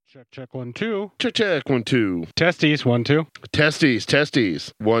Check 1 2. Check 1 2. Testes 1 2.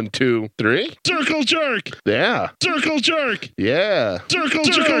 Testes 1 2 3. Circle jerk. Yeah. Circle jerk. Yeah. Circle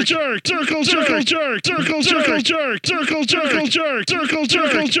jerk. Circle jerk. Circle jerk. Circle jerk.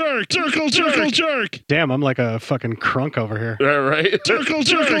 Circle jerk. Damn, I'm like a fucking crunk over here. All right. Circle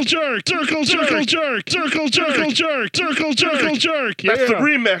jerk. Circle jerk. Circle jerk. Circle jerk. That's the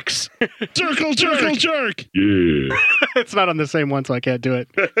remix. Circle jerk. Yeah. It's not on the same one, so I can't do it.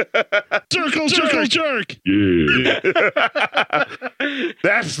 Circle jerk. Yeah.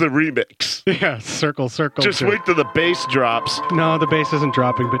 That's the remix. Yeah, circle. Just jerk. wait till the bass drops. No, the bass isn't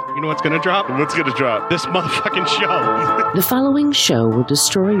dropping, but you know what's gonna drop? What's gonna drop? This motherfucking show. The following show will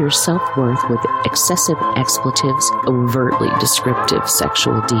destroy your self-worth with excessive expletives, overtly descriptive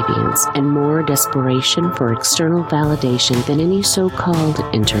sexual deviance, and more desperation for external validation than any so-called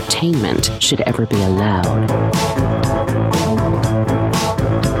entertainment should ever be allowed.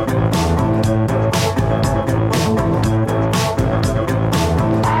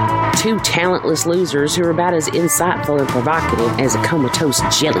 Two talentless losers who are about as insightful and provocative as a comatose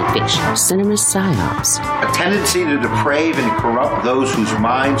jellyfish. Cinema psyops. A tendency to deprave and corrupt those whose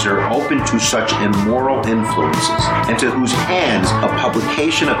minds are open to such immoral influences, and to whose hands a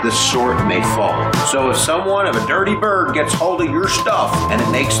publication of this sort may fall. So if someone of a dirty bird gets hold of your stuff and it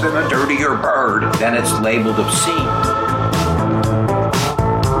makes them a dirtier bird, then it's labeled obscene.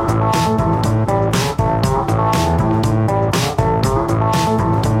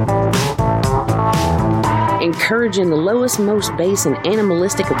 Encouraging the lowest, most base, and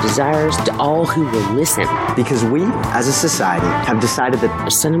animalistic of desires to all who will listen. Because we, as a society, have decided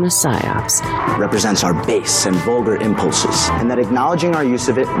that Cinema psyops represents our base and vulgar impulses, and that acknowledging our use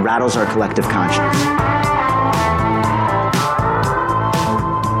of it rattles our collective conscience.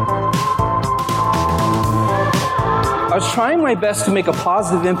 I was trying my best to make a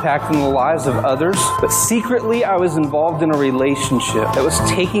positive impact in the lives of others, but secretly I was involved in a relationship that was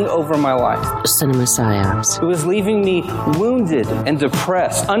taking over my life. Cinema psyops. It was leaving me wounded and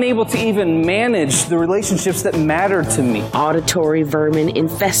depressed, unable to even manage the relationships that mattered to me. Auditory vermin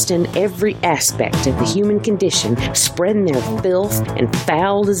infesting every aspect of the human condition, spreading their filth and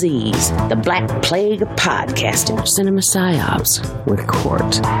foul disease. The Black Plague of podcasting. Cinema psyops with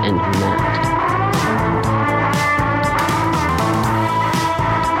Court and Matt.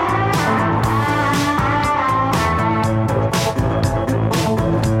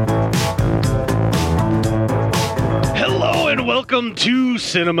 Welcome to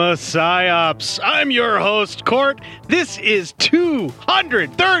Cinema Psyops. I'm your host, Court. This is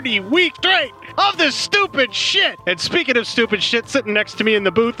 230 week straight of this stupid shit. And speaking of stupid shit, sitting next to me in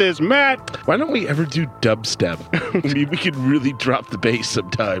the booth is Matt. Why don't we ever do dubstep? I mean, we could really drop the bass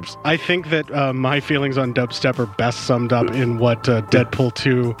sometimes. I think that my feelings on dubstep are best summed up in what Deadpool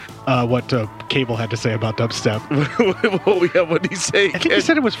 2, Cable had to say about dubstep. What did he say? I think he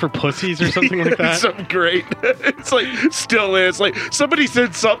said it was for pussies or something like that. Something great. It's like, still is. Like, somebody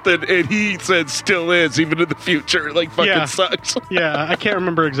said something and he said still is, even in the future. Like, fucking sucks. Yeah, I can't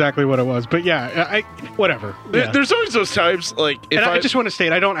remember exactly what it was, but yeah, whatever. Yeah. There's always those times, like, if I just want to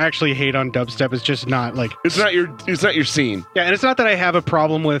state, I don't actually hate on dubstep. It's just not like it's not your scene. Yeah, and it's not that I have a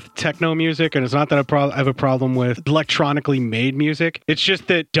problem with techno music, and it's not that I have a problem with electronically made music. It's just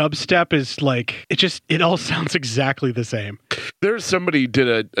that dubstep is like it all sounds exactly the same. There's somebody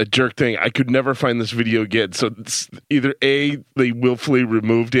did a jerk thing. I could never find this video again. So it's either A, they willfully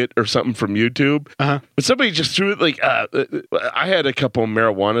removed it or something from YouTube. But somebody just threw it like I had a couple of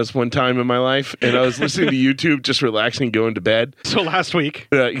marijuanas one time in my life, and I was listening to YouTube, just relaxing, going to bed. So last week.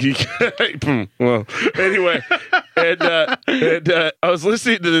 Well, anyway, and I was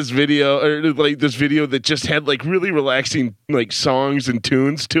listening to this video, or like this video that just had like really relaxing like songs and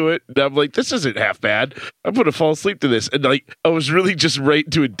tunes to it. And I'm like, this isn't half bad. I'm gonna fall asleep to this, and like I was really just right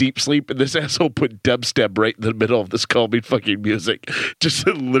into a deep sleep, and this asshole put dubstep right in the middle of this calming fucking music, just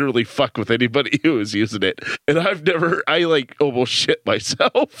to literally fuck with anybody who was using it. And I like almost shit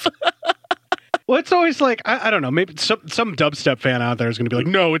myself. Well, it's always like, I don't know, maybe some dubstep fan out there is going to be like,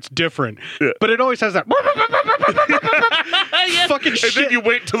 no, it's different. Yeah. But it always has that fucking shit. And then you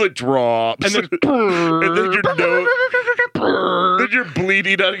wait till it drops. And then, and then your nose... Then you're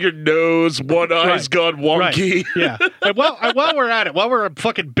bleeding out of your nose. One eye's gone wonky. Right. Yeah. And while we're at it, while we're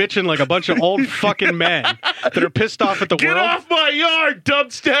fucking bitching like a bunch of old fucking men that are pissed off at the world. Get off my yard,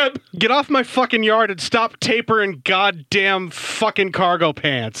 dubstep! Get off my fucking yard and stop tapering goddamn fucking cargo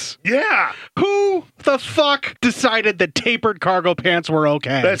pants. Yeah. Who the fuck decided that tapered cargo pants were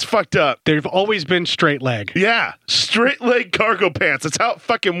okay? That's fucked up. They've always been straight leg. Yeah. Straight leg cargo pants. That's how it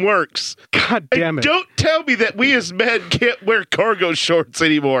fucking works. God damn it. Don't tell me that we as men can't wear cargo shorts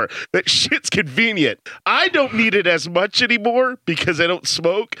anymore. That shit's convenient. I don't need it as much anymore because I don't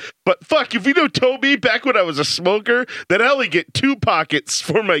smoke. But fuck, if you told me back when I was a smoker that I only get 2 pockets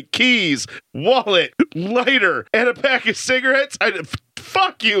for my keys, wallet, lighter, and a pack of cigarettes,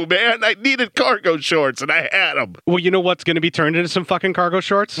 fuck you, man. I needed cargo shorts and I had them. Well, you know what's going to be turned into some fucking cargo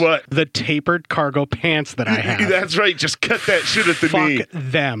shorts? What? The tapered cargo pants that I have. That's right. Just cut that shit at the knee. Fuck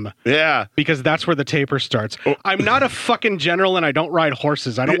them. Yeah. Because that's where the taper starts. Oh. I'm not a fucking general and I don't ride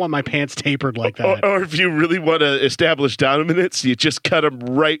horses. I don't want my pants tapered like that. Or if you really want to establish dominance, you just cut them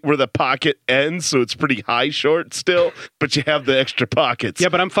right where the pocket ends, so it's pretty high short still, but you have the extra pockets. Yeah,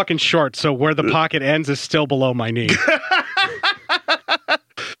 but I'm fucking short, so where the pocket ends is still below my knee.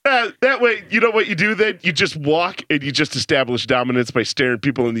 That way, you know what you do then? You just walk and you just establish dominance by staring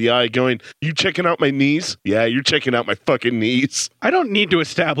people in the eye going, you checking out my knees? Yeah, you're checking out my fucking knees. I don't need to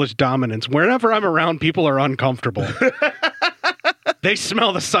establish dominance. Whenever I'm around, people are uncomfortable. They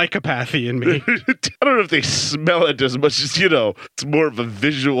smell the psychopathy in me. I don't know if they smell it as much as, it's more of a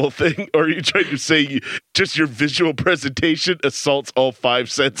visual thing. Or are you trying to say just your visual presentation assaults all 5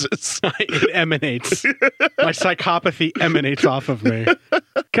 senses? It emanates. My psychopathy emanates off of me.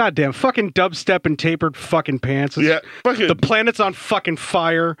 Goddamn, fucking dubstep and tapered fucking pants. Yeah, fucking. The planet's on fucking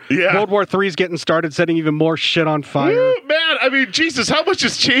fire. Yeah. World War III's getting started, setting even more shit on fire. Woo, man, I mean, Jesus, how much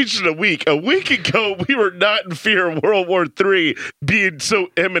has changed in a week? A week ago, we were not in fear of World War III being so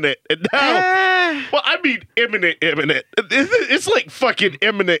imminent. And now, well, I mean imminent. It's like fucking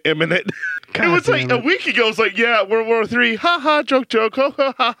imminent. God it was like damn a it. week ago, it's like, yeah, World War III, ha, joke,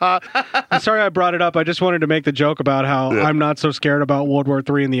 ha, ha, ha. I'm sorry I brought it up. I just wanted to make the joke about how I'm not so scared about World War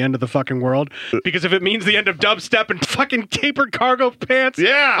III and the end of the fucking world. Because if it means the end of dubstep and fucking tapered cargo pants,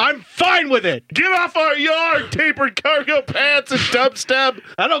 Yeah. I'm fine with it. Get off our yard, tapered cargo pants and dubstep.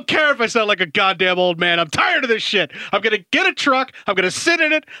 I don't care if I sound like a goddamn old man. I'm tired of this shit. I'm going to get a truck. I'm going to sit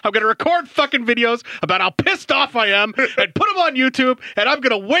in it. I'm going to record fucking videos about how pissed off I am and put them on YouTube, and I'm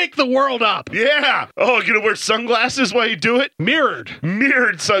going to wake the world up. Yeah. Oh, you're gonna wear sunglasses while you do it? Mirrored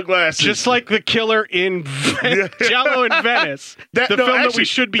sunglasses. Just like the killer in Giallo in Venice. The film that we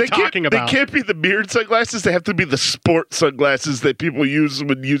should be talking about. They can't be the mirrored sunglasses. They have to be the sport sunglasses that people use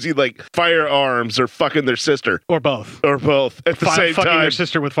when using like firearms or fucking their sister. Or both. Or both at the same fucking time. their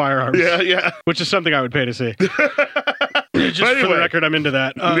sister with firearms. Yeah. Which is something I would pay to see. Just Anyway. for the record, I'm into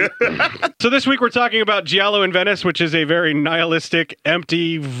that. So this week we're talking about Giallo in Venice, which is a very nihilistic,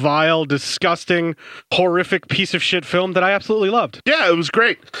 empty, vile, disgusting, horrific piece of shit film that I absolutely loved. Yeah, it was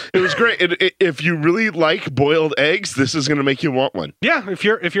great. It was great. And if you really like boiled eggs, this is going to make you want one. Yeah, if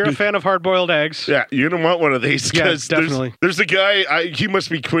you're a fan of hard-boiled eggs. Yeah, you're going to want one of these. Yeah, 'cause definitely. There's a guy, he must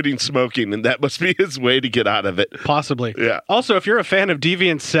be quitting smoking, and that must be his way to get out of it. Possibly. Yeah. Also, if you're a fan of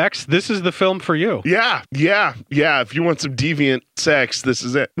deviant sex, this is the film for you. Yeah. If you want some deviant sex, this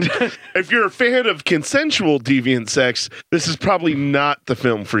is it. If you're a fan of consensual deviant sex, this is probably not the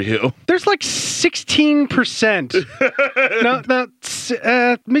film for you. There's like 16%. no,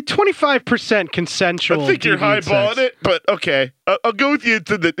 25% consensual. I think you're deviant highballing sex. it, but okay. I'll go with you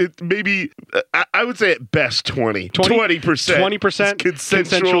to the maybe. I would say at best 20%. 20%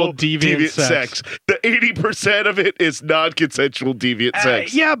 consensual deviant sex. The 80% of it is non-consensual deviant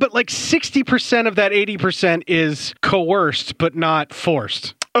sex. Yeah, but like 60% of that 80% is coerced, but not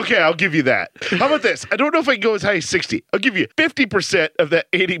forced. Okay, I'll give you that. How about this? I don't know if I can go as high as 60. I'll give you 50% of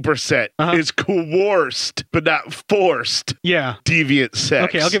that 80% is coerced, but not forced. Yeah. Deviant sex.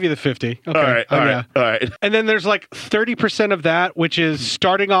 Okay, I'll give you the 50. Okay. All right. Yeah. All right. And then there's like 30% of that, which is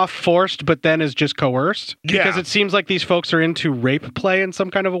starting off forced, but then is just coerced. Yeah. Because it seems like these folks are into rape play in some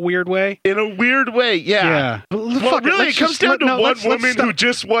kind of a weird way. In a weird way, yeah. Well, Fuck really, it comes down to one woman who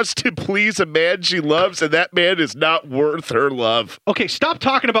just wants to please a man she loves, and that man is not worth her love. Okay, stop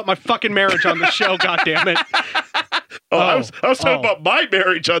talking about my fucking marriage on the show, goddammit. I was talking about my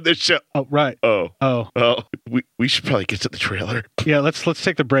marriage on this show. Oh, right. Oh. We should probably get to the trailer. Yeah, let's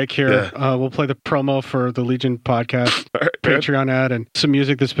take the break here. Yeah. We'll play the promo for the Legion podcast, All right, Patreon ad, and some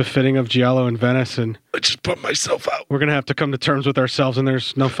music that's befitting of Giallo in Venice. And I just put myself out. we're gonna have to come to terms with ourselves. And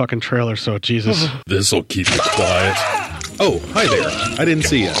there's no fucking trailer, so Jesus. This'll keep you quiet. Oh, hi there. I didn't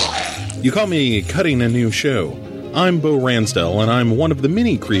see you. You call me Cutting a New Show. I'm Bo Ransdell, and I'm one of the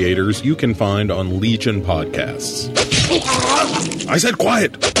many creators you can find on Legion Podcasts. I said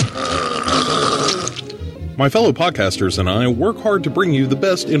quiet! My fellow podcasters and I work hard to bring you the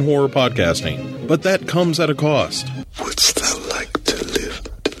best in horror podcasting, but that comes at a cost. Wouldst thou like to live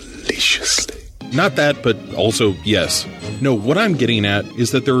deliciously? Not that, but also yes. No, what I'm getting at is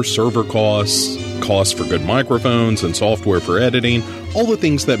that there are server costs, costs for good microphones and software for editing, all the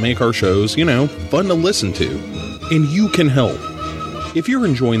things that make our shows, fun to listen to. And you can help. If you're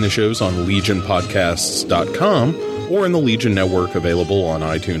enjoying the shows on legionpodcasts.com or in the Legion Network available on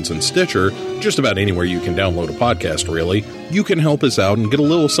iTunes and Stitcher, just about anywhere you can download a podcast, really, you can help us out and get a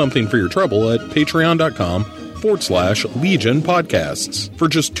little something for your trouble at patreon.com/Legion Podcasts. For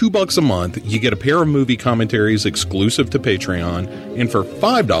just $2 a month, you get a pair of movie commentaries exclusive to Patreon, and for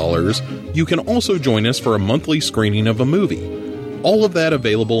 $5, you can also join us for a monthly screening of a movie. All of that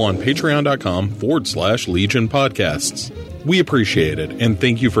available on patreon.com/Legion Podcasts. We appreciate it, and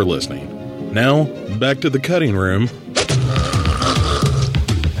thank you for listening. Now, back to the cutting room.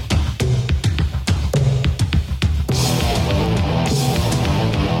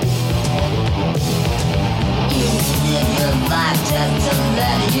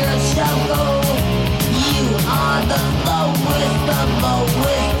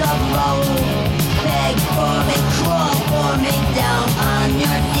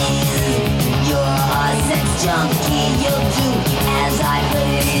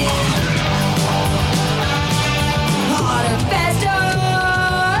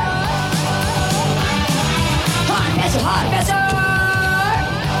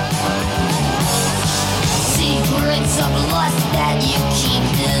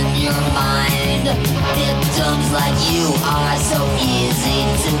 Victims like you are so easy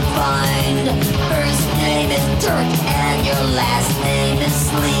to find. First name is Dirk and your last name is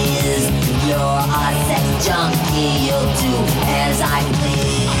Sleaze. You're a sex junkie, you'll do as I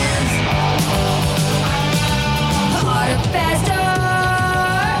please. Harder, faster.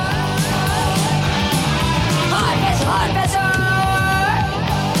 Hard, faster, hard, faster.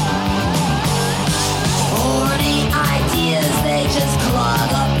 Horny ideas, they just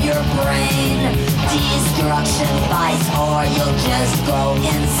clog up your brain. Destruction vice, or you'll just go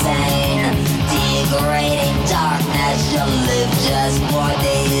insane. Degrading darkness, you'll live just for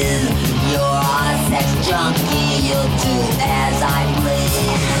days. You're a sex junkie, you'll do as I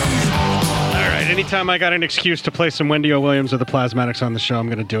please. All right, anytime I got an excuse to play some Wendy O. Williams or the Plasmatics on the show, I'm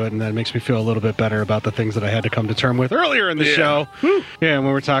going to do it, and that makes me feel a little bit better about the things that I had to come to terms with earlier in the show. Yeah,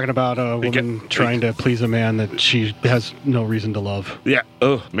 when we're talking about a woman trying to please a man that she has no reason to love. Yeah.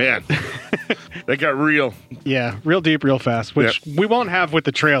 Oh, man. That got real. Yeah, real deep, real fast, which we won't have with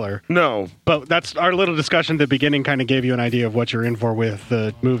the trailer. No. But that's our little discussion at the beginning kind of gave you an idea of what you're in for with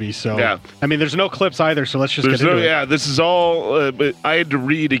the movie. So, I mean, there's no clips either, so let's just get into it. Yeah, this is all, but I had to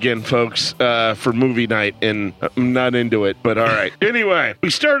read again, folks, for movie night, and I'm not into it, but all right. Anyway, we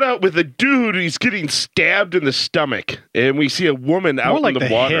start out with a dude, he's getting stabbed in the stomach, and we see a woman out in the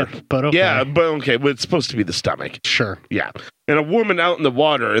water. Hip, but okay. Yeah, but okay, well, it's supposed to be the stomach. Sure. Yeah. And a woman out in the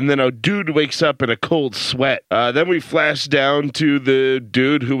water, and then a dude wakes up in a cold sweat. Then we flash down to the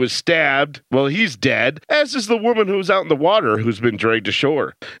dude who was stabbed. Well, he's dead, as is the woman who was out in the water who's been dragged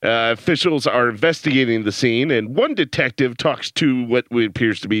ashore. Officials are investigating the scene, and one detective talks to what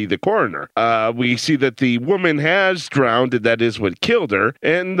appears to be the coroner. We see that the woman has drowned, and that is what killed her,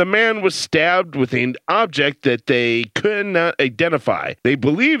 and the man was stabbed with an object that they could not identify. They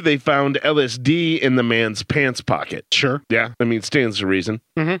believe they found LSD in the man's pants pocket. Sure. Yeah. I mean, stands to reason.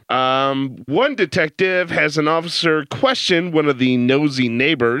 Mm-hmm. One detective has an officer question one of the nosy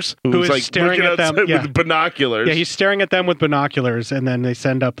neighbors who's like staring at them with binoculars. Yeah, he's staring at them with binoculars, and then they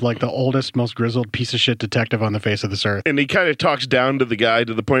send up like the oldest, most grizzled piece of shit detective on the face of this earth. And he kind of talks down to the guy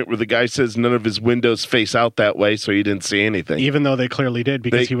to the point where the guy says none of his windows face out that way, so he didn't see anything. Even though they clearly did,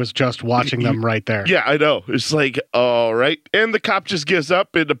 because he was just watching them right there. Yeah, I know. It's like, all right. And the cop just gives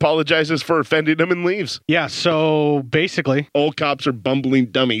up and apologizes for offending him and leaves. Yeah, so basically... All cops are bumbling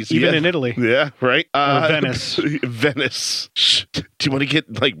dummies. Even in Italy. Yeah, right? Or Venice. Venice. Do you want to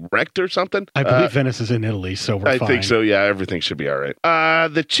get, like, wrecked or something? I believe Venice is in Italy, so we're fine. I think so, yeah. Everything should be all right.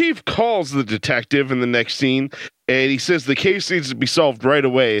 The chief calls the detective in the next scene, and he says the case needs to be solved right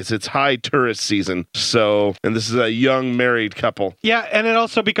away as it's high tourist season. So, and this is a young married couple. Yeah, and it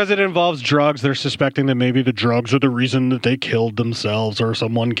also, because it involves drugs, they're suspecting that maybe the drugs are the reason that they killed themselves or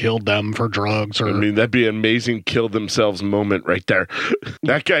someone killed them for drugs. Or I mean, that'd be an amazing kill themselves moment right there.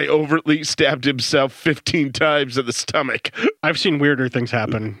 That guy overtly stabbed himself 15 times in the stomach. I've seen weirder things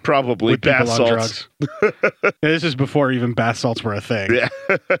happen. Probably with bath people salts. On drugs. This is before even bath salts were a thing. Yeah.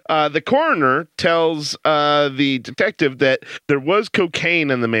 The coroner tells the detective that there was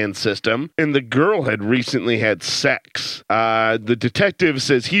cocaine in the man's system, and the girl had recently had sex. The detective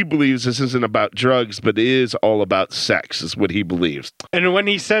says he believes this isn't about drugs, but it is all about sex, is what he believes. And when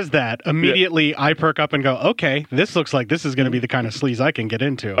he says that, immediately I perk up and go, okay, this looks like this is going to be the kind of sleaze I can get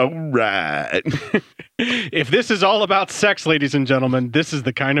into. All right. If this is all about sex, ladies and gentlemen, this is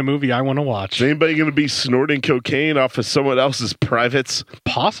the kind of movie I want to watch. Is anybody going to be snorting cocaine off of someone else's privates?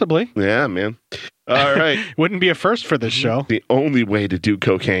 Possibly. Yeah, man. All right. Wouldn't be a first for this show. The only way to do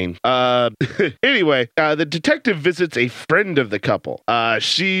cocaine. Anyway, the detective visits a friend of the couple. While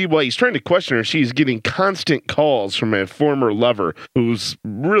he's trying to question her, she's getting constant calls from a former lover who's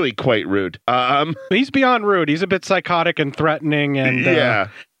really quite rude. He's beyond rude. He's a bit psychotic and threatening, and yeah.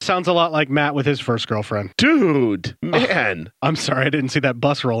 Sounds a lot like Matt with his first girlfriend. Dude, man. I'm sorry, I didn't see that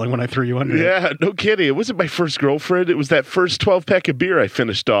bus rolling when I threw you under it. Yeah, no kidding. It wasn't my first girlfriend. It was that first 12-pack of beer I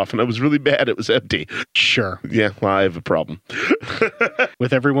finished off, and I was really mad it was empty. Sure. Yeah, well, I have a problem.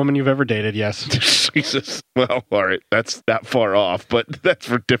 With every woman you've ever dated, yes. Jesus. Well, all right. That's that far off, but that's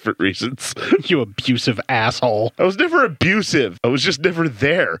for different reasons. You abusive asshole. I was never abusive. I was just never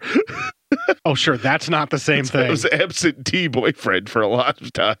there. Oh, sure. That's not the same thing. I was an absentee boyfriend for a lot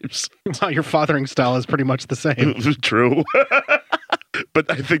of times. Well, your fathering style is pretty much the same. True.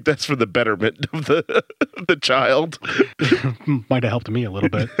 But I think that's for the betterment of the child. Might have helped me a little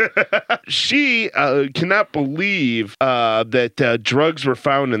bit. She cannot believe that drugs were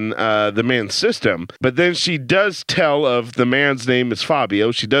found in the man's system, but then she does tell of the man's name is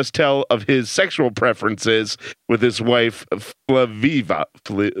Fabio. She does tell of his sexual preferences with his wife, Flavia.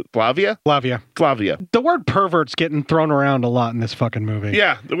 Flavia. The word pervert's getting thrown around a lot in this fucking movie.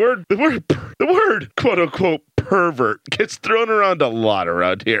 Yeah, the word quote unquote pervert gets thrown around a lot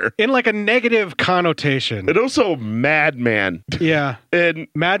around here. In like a negative connotation. And also madman. Yeah. And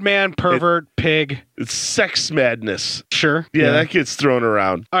madman, pervert, pig. It's sex madness. Sure. Yeah, that gets thrown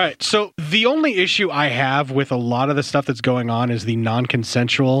around. All right. So the only issue I have with a lot of the stuff that's going on is the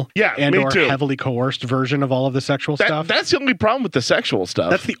non-consensual and or heavily coerced version of all of the sexual stuff. That's the only problem with the sexual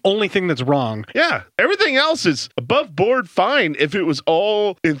stuff. That's the only thing that's wrong. Yeah. Everything else is above board fine if it was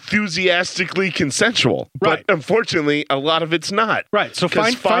all enthusiastically consensual. Right. But unfortunately, a lot of it's not. Right. So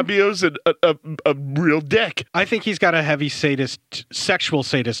Fabio's a real dick. I think he's got a heavy sexual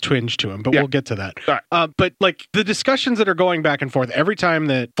sadist twinge to him, but we'll get to that. All right. But like the discussions that are going back and forth, every time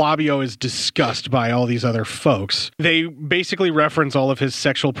that Fabio is discussed by all these other folks, they basically reference all of his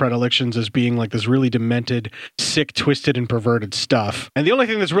sexual predilections as being like this really demented, sick, twisted, and perverted stuff. And the only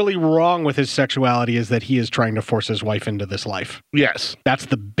thing that's really wrong with his sexuality is that he is trying to force his wife into this life. Yes. That's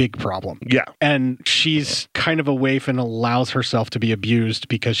the big problem. Yeah. And she's kind of a waif and allows herself to be abused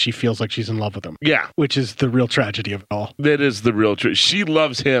because she feels like she's in love with him. Yeah. Which is the real tragedy of it all. That is the real truth. She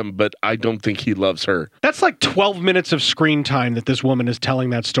loves him, but I don't think he loves her. That's like 12 minutes of screen time that this woman is telling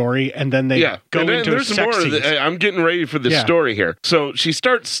that story, and then they go into a sex scene. I'm getting ready for this story here. So she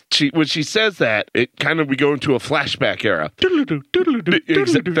starts, when she says that, we go into a flashback era.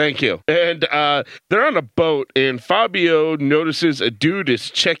 Thank you. And they're on a boat, and Fabio notices a dude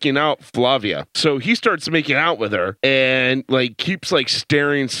is checking out Flavia. So he starts making out with her, and keeps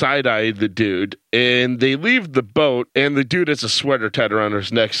staring side-eyed the dude. And they leave the boat, and the dude has a sweater tied around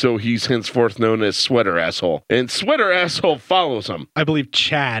his neck, so he's henceforth known as Sweater Asshole. And Sweater Asshole follows him. I believe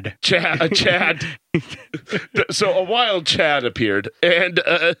Chad. Chad. So a wild Chad appeared and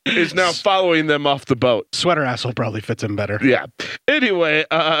is now following them off the boat. Sweater Asshole probably fits him better. Yeah. Anyway,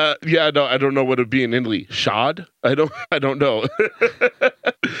 I don't know what it would be in Italy. Shad? I don't know.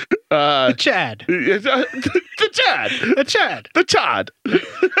 The Chad. The Chad. The Chad. The Chad.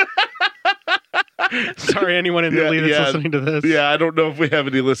 Sorry, anyone in Italy that's listening to this. Yeah, I don't know if we have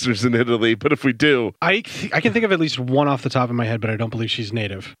any listeners in Italy, but if we do, I can think of at least one off the top of my head, but I don't believe she's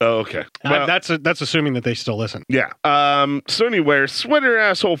native. Oh, okay. Well, that's assuming that they still listen. Yeah. So anyway, Sweater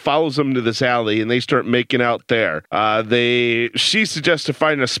Asshole follows them to this alley, and they start making out there. She suggests to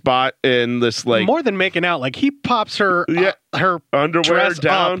find a spot in this more than making out. He pops her her underwear dress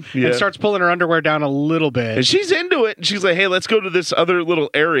down up and starts pulling her underwear down a little bit. And she's into it. And she's like, "Hey, let's go to this other little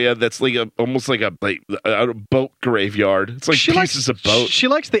area that's almost like a boat graveyard. It's like pieces of boat." She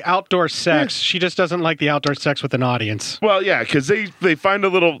likes the outdoor sex. She just doesn't like the outdoor sex with an audience. Well, yeah, because they find a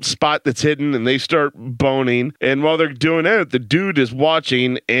little spot that's hidden and they start boning. And while they're doing it, the dude is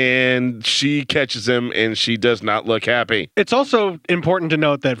watching and she catches him and she does not look happy. It's also important to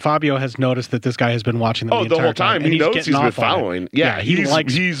note that Fabio has noticed that this guy has been watching them the whole time. He knows he's been following. Yeah,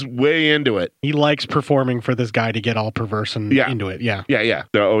 he's way into it. He likes performing for this guy to get all perverse and into it. Yeah. Yeah.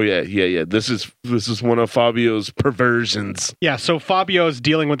 Oh, yeah. This is This is one of Fabio's perversions. Yeah, so Fabio's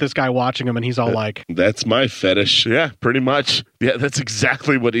dealing with this guy watching him, and he's all like, That's my fetish. Yeah, pretty much. Yeah, that's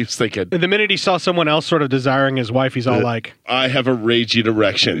exactly what he was thinking. the minute he saw someone else sort of desiring his wife, he's all like, I have a raging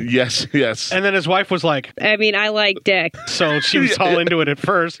erection. Yes, yes. and then his wife was like, I mean, I like dick. so she was all into it at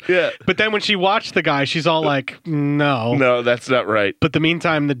first. Yeah. But then when she watched the guy, she's all like, no. No, that's not right. But the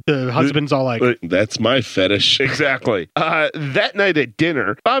meantime, the husband's all like, That's my fetish. Exactly. That night at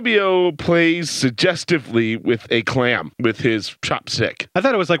dinner, Fabio plays suggestively with a clam with his chopstick. I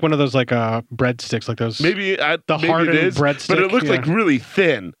thought it was like one of those like breadsticks, like those. Maybe the maybe hardened it is, breadstick, but it looked yeah. like really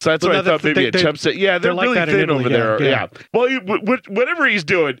thin. So that's Well, why I no, thought maybe a chopstick. Yeah, they're like really that in thin Italy, over there. yeah. Well, whatever he's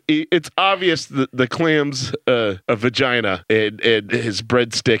doing, it's obvious that the clam's a vagina and his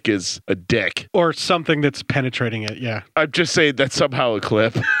breadstick is a dick. Or something that's penetrating it, yeah. I'm just saying that's somehow a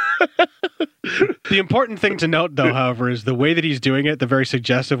clip. The important thing to note, though, however, is the way that he's doing it, the very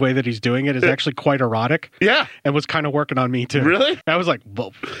suggestive way that he's doing it, is actually quite erotic. Yeah. And was kind of working on me, too. Really? I was like,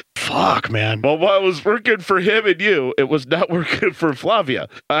 well, fuck, man. Well, while it was working for him and you, it was not working for Flavia.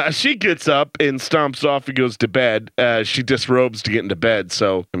 She gets up and stomps off and goes to bed. She disrobes to get into bed.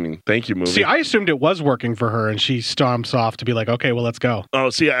 So, I mean, thank you, movie. See, I assumed it was working for her, and she stomps off to be like, okay, well, let's go. Oh,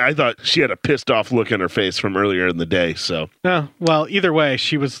 see, I thought she had a pissed off look in her face from earlier in the day. So, Well, either way,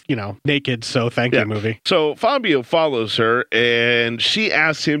 she was, naked, so thank you, movie. So Fabio follows her, and she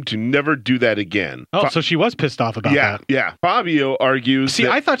asks him to never do that again. Oh, so she was pissed off about that. Yeah. Fabio argues. See,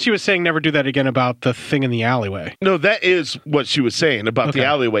 I thought she was saying never do that again about the thing in the alleyway. No, that is what she was saying about the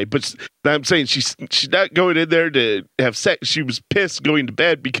alleyway. But I'm saying she's not going in there to have sex. She was pissed going to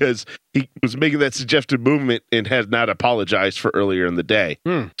bed because he was making that suggestive movement and had not apologized for earlier in the day.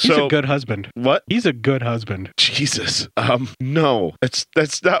 He's a good husband. What? He's a good husband. Jesus. No, that's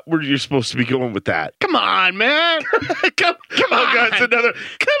not where you're supposed to be going with that. Come on, man. Come on. Oh, God, it's another.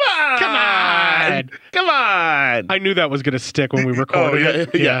 Come on. I knew that was going to stick when we recorded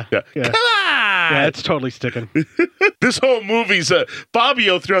it. Yeah. Come on. Yeah, it's totally sticking. This whole movie's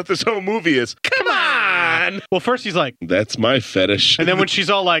Fabio throughout this whole movie is come on. Well, first he's like, That's my fetish. and then when she's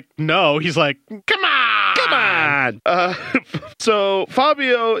all like, no, he's like, come on. So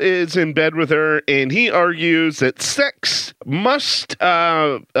Fabio is in bed with her, and he argues that sex must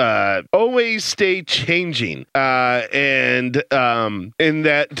always stay changing, and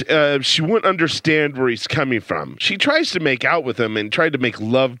that she wouldn't understand where he's coming from. She tries to make out with him and tried to make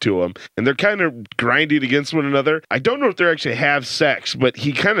love to him, and they're kind of grinding against one another. I don't know if they actually have sex, but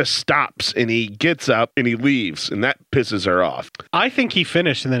he kind of stops and he gets up and he leaves, and that pisses her off. I think he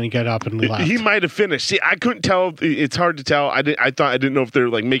finished and then he got up and left. He might have finished. See, I couldn't tell. It's hard to tell. I didn't know if they're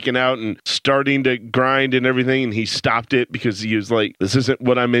like making out and starting to grind and everything, and he stopped it because he was like, "This isn't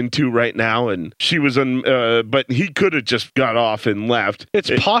what I'm into right now." And she was but he could have just got off and left.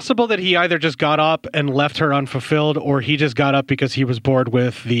 It's possible that he either just got up and left her unfulfilled, or he just got up because he was bored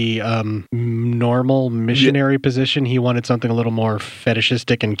with the normal missionary position. He wanted something a little more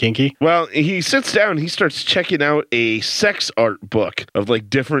fetishistic and kinky. Well, he sits down. He starts checking out a sex art book of like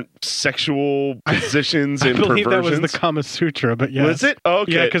different sexual positions and I believe perversions. that was the Kama Sutra, but yes. Was it? Oh,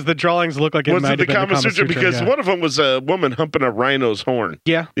 okay. Yeah, because the drawings look like it Was might it have the been Kama Sutra? Because yeah. one of them was a woman humping a rhino's horn.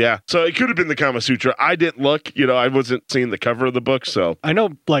 Yeah. Yeah. So it could have been the Kama Sutra. I didn't look. I wasn't seeing the cover of the book, so. I know,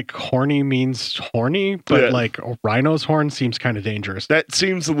 like, horny means horny, but, like, a rhino's horn seems kind of dangerous. That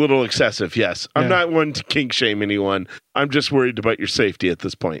seems a little excessive, yes. I'm not one to kink shame anyone. I'm just worried about your safety at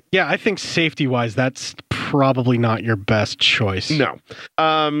this point. Yeah, I think safety-wise, that's probably not your best choice. No.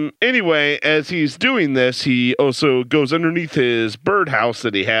 Anyway, as he's doing this, he also goes underneath his birdhouse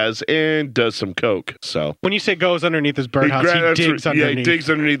that he has and does some coke. So when you say goes underneath his birdhouse, he digs underneath. Yeah, he digs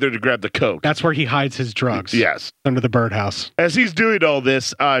underneath there to grab the coke. That's where he hides his drugs. Yes. Under the birdhouse. As he's doing all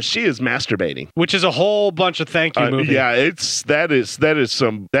this, she is masturbating. Which is a whole bunch of thank you movie. Yeah,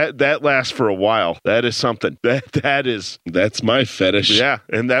 that lasts for a while. That is something. That's my fetish. Yeah,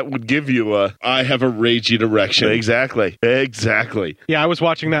 and that would give you I have a raging erection. Exactly. Yeah, I was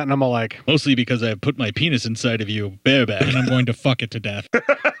watching that and I'm all like, mostly because I put my penis inside of you, bareback, and I'm going to fuck it to death.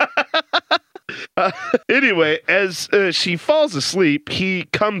 Anyway, as she falls asleep, he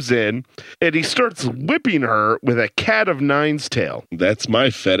comes in and he starts whipping her with a cat of nine's tail. That's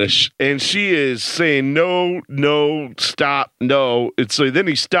my fetish. And she is saying, no, stop, no. And so then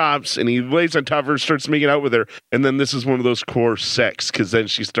he stops and he lays on top of her, starts making out with her. And then this is one of those core sex, because then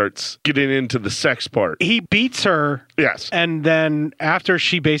she starts getting into the sex part. He beats her. Yes. And then after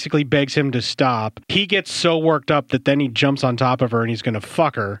she basically begs him to stop, he gets so worked up that then he jumps on top of her and he's going to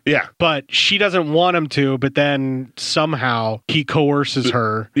fuck her. Yeah. But she doesn't want him to, but then somehow he coerces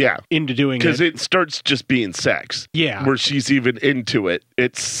her into doing it. Because it starts just being sex. Yeah. Where she's even into it.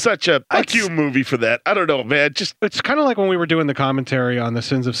 It's such a fuck you movie for that. I don't know, man. It's kind of like when we were doing the commentary on The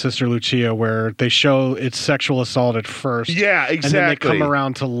Sins of Sister Lucia, where they show it's sexual assault at first. Yeah, exactly. And then they come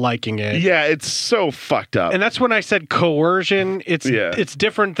around to liking it. Yeah, it's so fucked up. And that's when I said coercion. It's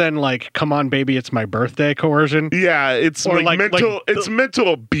different than like, come on, baby, it's my birthday coercion. Yeah, it's or like mental. It's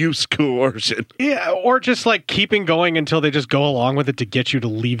mental abuse coercion. Yeah, or just like keeping going until they just go along with it to get you to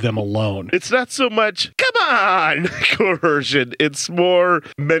leave them alone. It's not so much, come on, coercion. It's more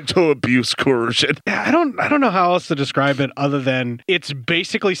mental abuse coercion. Yeah, I don't know how else to describe it other than it's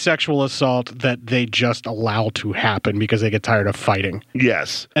basically sexual assault that they just allow to happen because they get tired of fighting.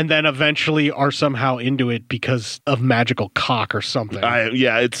 Yes. And then eventually are somehow into it because of magical cock or something.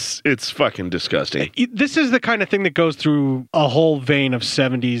 It's fucking disgusting. This is the kind of thing that goes through a whole vein of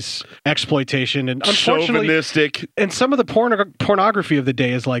 70s exploitation, and unfortunately, chauvinistic. And some of the pornography of the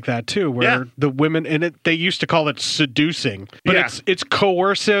day is like that too, where the women in it, they used to call it seducing, but it's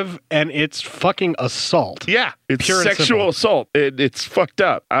coercive and it's fucking assault. Yeah, it's pure sexual assault. It's fucked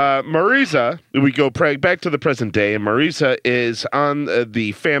up. Marisa, we go back to the present day, and Marisa is on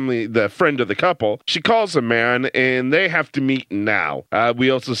the friend of the couple. She calls a man, and they have to meet now. We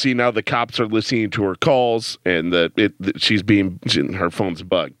also see now the cops are listening to her calls, and her phone's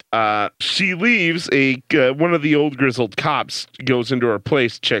bugged. She leaves. One of the old grizzled cops goes into her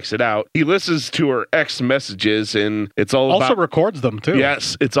place, checks it out. He listens to her ex messages, and it's all also about, records them too.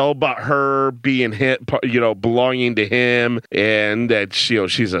 Yes, it's all about her being belonging to him, and that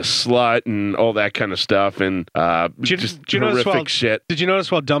she's a slut and all that kind of stuff, and just horrific shit. Did you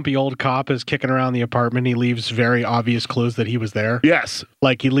notice while dumpy old cop is kicking around the apartment, he leaves very obvious clues that he was there? Yes.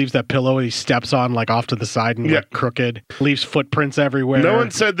 Like he leaves that pillow he steps on like off to the side and like crooked, leaves footprints everywhere. No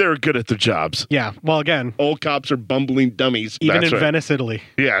one said they were good at their jobs. Yeah, well, again, old cops are bumbling dummies. Even in Venice, Italy.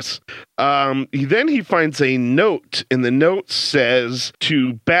 Yes. Then he finds a note, and the note says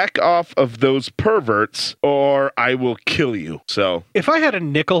to back off of those perverts or I will kill you. So if I had a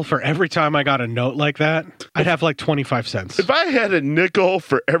nickel for every time I got a note like that, I'd have like 25 cents. If I had a nickel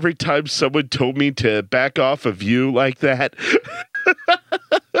for every time someone told me to back off of you like that...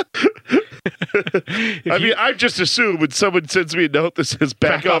 I just assume when someone sends me a note that says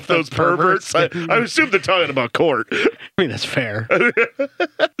back off those perverts, I assume they're talking about court. I mean, that's fair.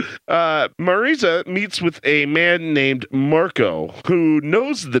 Marisa meets with a man named Marco, who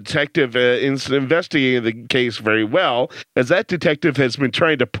knows the detective is investigating the case very well, as that detective has been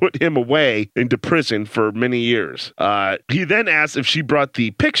trying to put him away into prison for many years. He then asks if she brought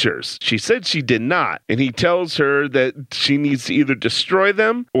the pictures. She said she did not, and he tells her that she needs to either destroy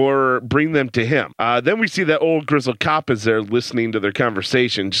them or bring them to him. Then we see that old grizzled cop is there listening to their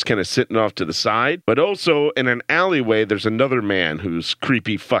conversation, just kind of sitting off to the side. But also in an alleyway, there's another man who's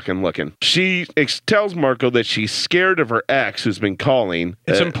creepy fucking looking. She tells Marco that she's scared of her ex who's been calling.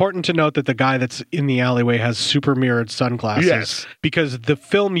 It's important to note that the guy that's in the alleyway has super mirrored sunglasses. Yes. Because the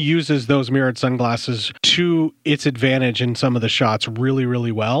film uses those mirrored sunglasses to its advantage in some of the shots really,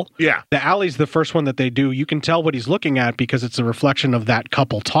 really well. Yeah. The alley's the first one that they do. You can tell what he's looking at because it's a reflection of that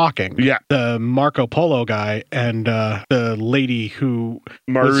couple talking. Yeah. The Marco Polo guy and the lady who...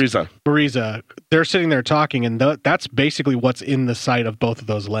 Marisa, they're sitting there talking, and that's basically what's in the sight of both of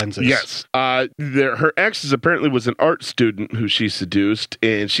those lenses. Yes. Her ex apparently was an art student who she seduced,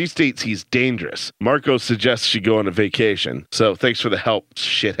 and she states he's dangerous. Marco suggests she go on a vacation. So thanks for the help,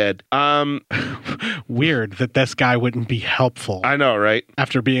 shithead. Weird that this guy wouldn't be helpful. I know, right?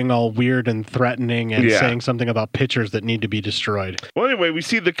 After being all weird and threatening and saying something about pictures that need to be destroyed. Well, anyway, we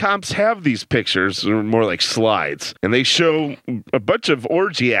see the cops have these pictures, or more like slides, and they show a bunch of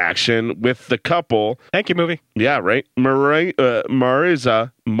orgy action with the couple. Thank you, movie. Yeah, right.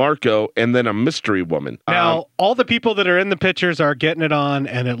 Marisa, Marco, and then a mystery woman. Now, all the people that are in the pictures are getting it on,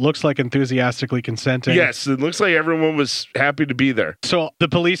 and it looks like enthusiastically consenting. Yes, it looks like everyone was happy to be there. So the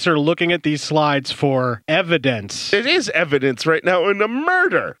police are looking at these slides for evidence. It is evidence right now in a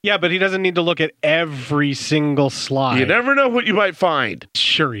murder. Yeah, but he doesn't need to look at every single slide. You never know what you might find.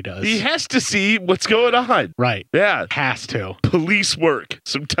 Sure he does. He has to see what's going on. Right. Yeah. Has to. Police work.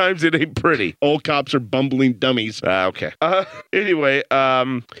 Sometimes it ain't pretty. All cops are bumbling dummies. Okay. Anyway,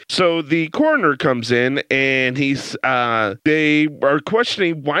 So the coroner comes in and they are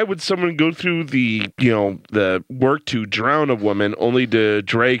questioning why would someone go through the work to drown a woman only to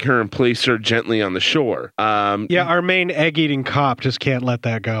drag her and place her gently on the shore. Our main egg-eating cop just can't let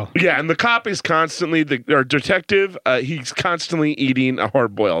that go. Yeah, and the cop is constantly, our detective, he's constantly eating a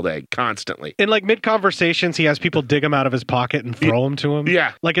hard-boiled egg, constantly. In like mid-conversations, he has people dig him out of his pocket and throw him to him.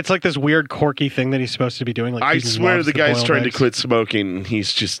 Yeah. Like it's like this weird quirky thing that he's supposed to be doing. Like I swear the guy's trying eggs. to quit smoking. And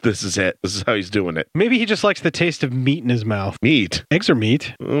he's just, this is it. This is how he's doing it. Maybe he just likes the taste of meat in his mouth. Meat? Eggs are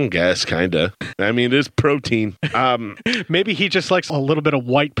meat. I guess, kind of. I mean, it is protein. Maybe he just likes a little bit of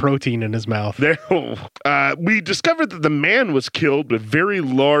white protein in his mouth. We discovered that the man was killed with very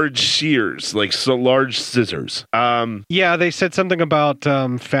large shears, like so large scissors. Yeah, they said something about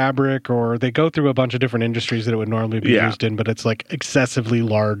fabric, or they go through a bunch of different industries that it would normally be used in, but it's like excessively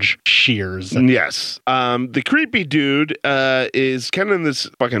large shears. Yes. The creepy dude is kind of in this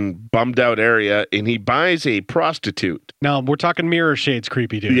fucking bummed out area, and he buys a prostitute. Now, we're talking Mirror Shades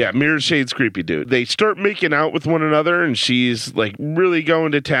creepy dude. Yeah, Mirror Shades creepy dude. They start making out with one another, and she's like really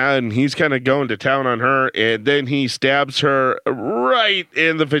going to town, and he's kind of going to town on her, and then he stabs her right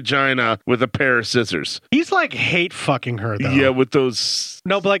in the vagina with a pair of scissors. He's like hate fucking her, though. Yeah, with those...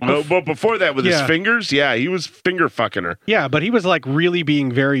 No, but like... but before that, with his fingers, he was finger fucking her. Yeah, but he was like really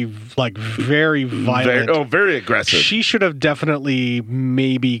being very violent. Very aggressive. She should have definitely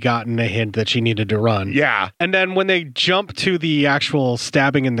maybe gotten a hint that she needed to run. Yeah. And then when they jump to the actual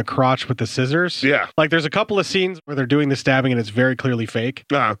stabbing in the crotch with the scissors, like there's a couple of scenes where they're doing the stabbing and it's very clearly fake.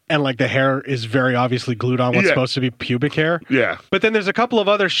 And like the hair is very obviously glued on what's supposed to be pubic hair. Yeah. But then there's a couple of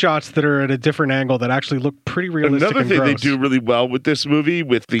other shots that are at a different angle that actually look pretty realistic. Another and thing gross. they do really well with this movie,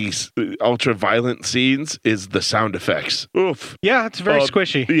 with these ultra violent scenes, is the sound effects. Oof. Yeah, it's very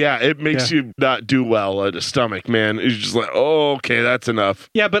squishy. Yeah, it makes you not do well at a stomach, man. It's just like, oh, okay, that's enough.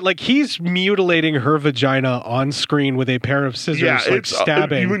 Yeah, but like he's mutilating her vagina on screen with a pair of scissors, like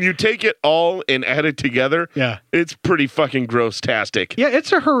stabbing. When you take it all and add it together, it's pretty fucking gross-tastic. Yeah,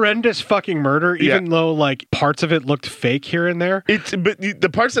 it's a horrendous fucking murder, even though like parts of it looked fake here and there. But the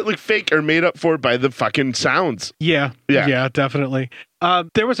parts that look fake are made up for by the fucking sounds. Yeah, definitely.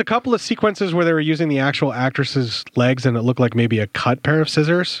 There was a couple of sequences where they were using the actual actress's legs and it looked like maybe a cut pair of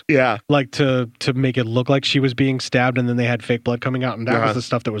scissors. Yeah. Like to make it look like she was being stabbed and then they had fake blood coming out, and that was the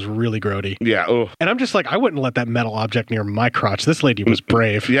stuff that was really grody. Yeah. Oh. And I'm just like, I wouldn't let that metal object near my crotch. This lady was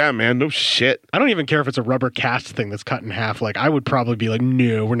brave. Yeah, man. No shit. I don't even care if it's a rubber cast thing that's cut in half. Like, I would probably be like,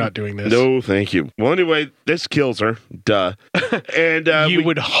 no, we're not doing this. No, thank you. Well, anyway, this kills her. Duh. And you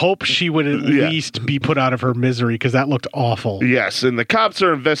would hope she would at least be put out of her misery, because that looked awful. Yes, and the cops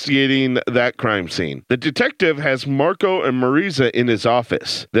are investigating that crime scene. The detective has Marco and Marisa in his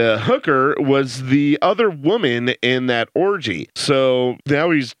office. The hooker was the other woman in that orgy. So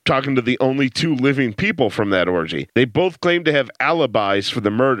now he's talking to the only two living people from that orgy. They both claim to have alibis for the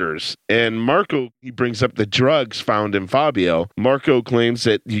murders. And Marco, he brings up the drugs found in Fabio. Marco claims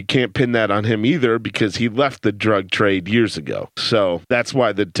that you can't pin that on him either, because he left the drug trade years ago. So that's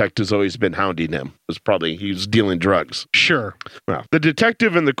why the detective's always been hounding him. It was probably he was dealing drugs. Sure. Well, the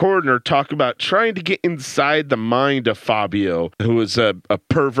detective and the coroner talk about trying to get inside the mind of Fabio, who was a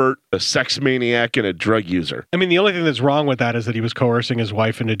pervert, a sex maniac, and a drug user. I mean, the only thing that's wrong with that is that he was coercing his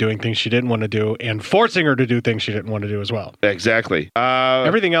wife into doing things she didn't want to do and forcing her to do things she didn't want to do as well. Exactly.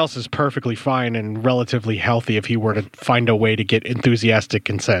 Everything else is perfectly fine and relatively healthy if he were to find a way to get enthusiastic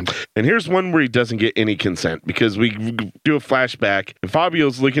consent. And here's one where he doesn't get any consent, because we do a flashback, and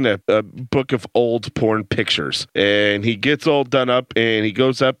Fabio's looking at a book of old porn pictures, and he gets all done up, and he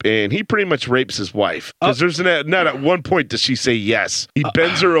goes up, and he pretty much rapes his wife. Because there's not at one point does she say yes. He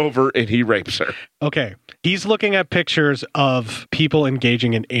bends her over, and he rapes her. Okay. He's looking at pictures of people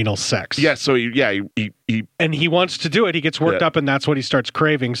engaging in anal sex. Yeah, so and he wants to do it. He gets worked up, and that's what he starts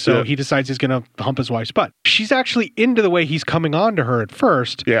craving. So he decides he's going to hump his wife's butt. She's actually into the way he's coming on to her at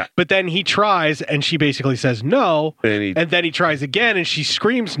first. Yeah. But then he tries, and she basically says no. And then he tries again, and she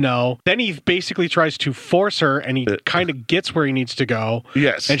screams no. Then he basically tries to force her, and he kind of gets where he needs to go.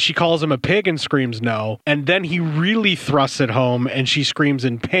 Yes. And she calls him a pig and screams no. And then he really thrusts it home, and she screams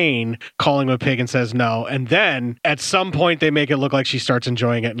in pain, calling him a pig, and says no. And then at some point, they make it look like she starts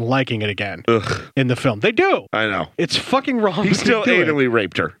enjoying it and liking it again in the film. They do. I know. It's fucking wrong. He still anally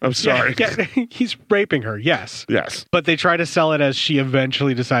raped her. I'm sorry. Yeah, he's raping her, yes. Yes. But they try to sell it as she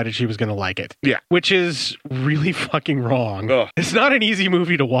eventually decided she was going to like it. Yeah. Which is really fucking wrong. It's not an easy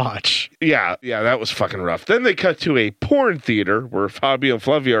movie to watch. Yeah, that was fucking rough. Then they cut to a porn theater where Fabio and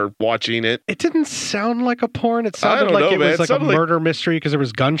Flavia are watching it. It didn't sound like a porn. It sounded like it was like a murder mystery, because there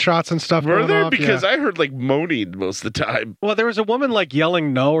was gunshots and stuff Were going there? off. Because I heard like moaning most of the time. Well, there was a woman like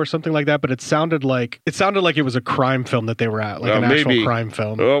yelling no or something like that, but it sounded like it was a crime film that they were at, like an actual crime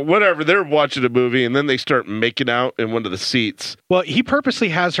film. Well, whatever. They're watching a movie and then they start making out in one of the seats. Well, he purposely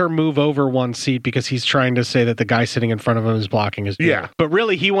has her move over one seat because he's trying to say that the guy sitting in front of him is blocking his view. Yeah. But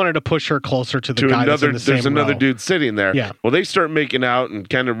really, he wanted to push her closer to the guy that's in the same There's another row. dude sitting there. Yeah. Well, they start making out and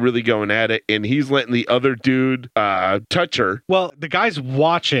kind of really going at it, and he's letting the other dude touch her. Well, the guy's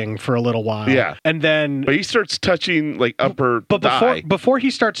watching for a little while. Yeah. And then... But he starts touching like up her thigh. Before he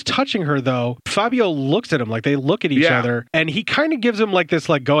starts touching her, though, Fabio looks at him, like they look at each other, and he kind of gives him like this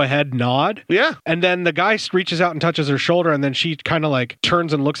like go ahead nod. Yeah. And then the guy reaches out and touches her shoulder, and then she kind of like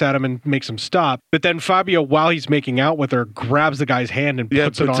turns and looks at him and makes him stop. But then Fabio, while he's making out with her, grabs the guy's hand and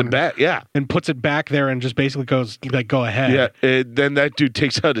puts it back. Yeah. And puts it back there and just basically goes like, go ahead. Yeah. And then that dude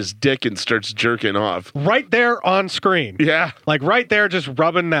takes out his dick and starts jerking off. Right there on screen. Yeah. Like right there, just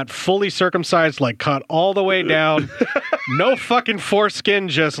rubbing that fully circumcised, like cut all the way down. No fucking foreskin,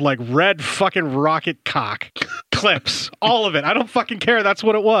 just like red fucking rocket cock. Clips. All of it. I don't fucking care. That's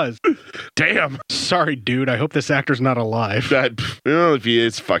what it was. Damn. Sorry, dude. I hope this actor's not alive. Well, if he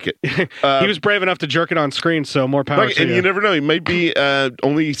is, fuck it. He was brave enough to jerk it on screen, so more power to And you. you never know. He might be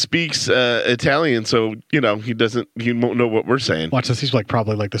only speaks Italian, so he won't know what we're saying. Watch this. He's like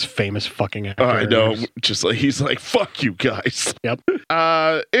probably like this famous fucking actor. Oh, I know. Just like he's like, fuck you guys. Yep.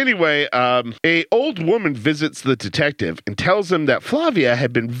 Anyway, a old woman visits the detective and tells him that Flavia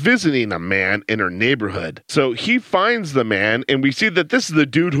had been visiting a man in her neighborhood. So he finds the man, and we see that this is the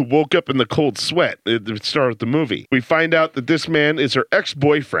dude who woke up in the cold sweat at the start of the movie. We find out that this man is her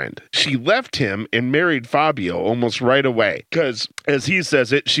ex-boyfriend. She left him and married Fabio almost right away because, as he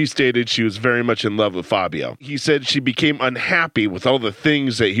says it, she stated she was very much in love with Fabio. He said she became unhappy with all the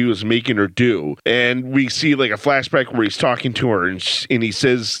things that he was making her do. And we see like a flashback where he's talking to her and he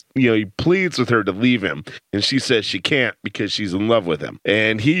says, he pleads with her to leave him. And she says she can't because she's in love with him.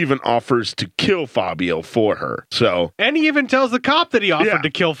 And he even offers to kill Fabio for her. So, and he even tells the cop that he offered to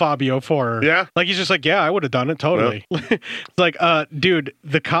kill Fabio for her. Yeah. Like he's just like, yeah, I would have done it totally. It's like, dude,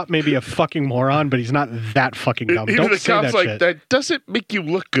 the cop may be a fucking moron, but he's not that fucking dumb. Even Don't the say cop's that like, shit. that doesn't make you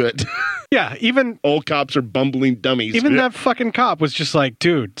look good. Yeah, even old cops are bumbling dummies. Even that fucking cop was just like,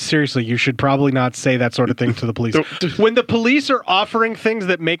 dude, seriously, you should probably not say that sort of thing to the police. When the police are offering things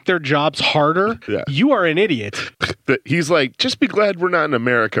that make their jobs harder, you are an idiot. He's like, just be glad we're not in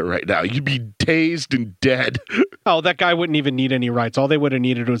America right now. You'd be tased and dead. Oh, that guy wouldn't even need any rights. All they would have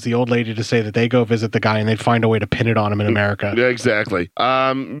needed was the old lady to say that they go visit the guy and they'd find a way to pin it on him in America. Yeah, exactly.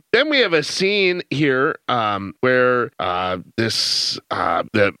 Then we have a scene here where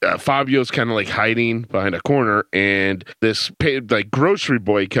Fabio's kind of like hiding behind a corner, and this grocery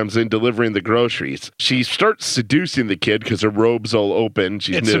boy comes in delivering the groceries. She starts seducing the kid because her robe's all open.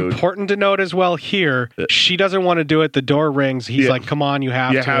 She's It's nude. important to note as well here, she doesn't want to do it. The door rings. He's like, come on, you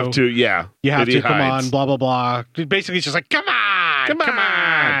have to. You have to, yeah. You have And he to, come hides. on, blah, blah, blah. Basically, it's just like, come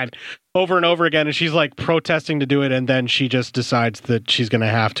on. Over and over again, and she's like protesting to do it, and then she just decides that she's going to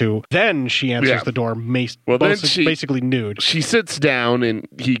have to. Then she answers the door, basically nude. She sits down, and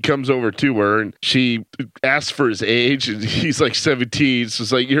he comes over to her, and she asks for his age, and he's like 17. So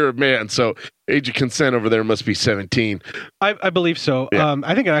it's like, you're a man, so age of consent over there must be 17. I believe so. Yeah.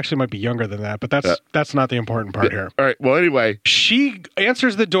 I think it actually might be younger than that, but that's not the important part here. All right. Well, anyway, she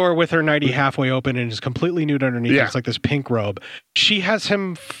answers the door with her nightie halfway open and is completely nude underneath. Yeah. It's like this pink robe. She has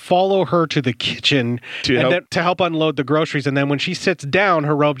him follow her to the kitchen to help unload the groceries, and then when she sits down,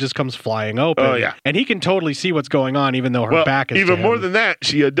 her robe just comes flying open. Oh, yeah. And he can totally see what's going on, even though her back is to even him. more than that,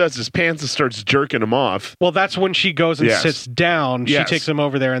 she does his pants and starts jerking him off. Well, that's when she goes and Yes. sits down. Yes. She takes him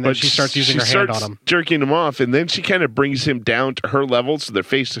over there, and then But she starts using her hand on him. jerking him off, and then she kind of brings him down to her level, so they're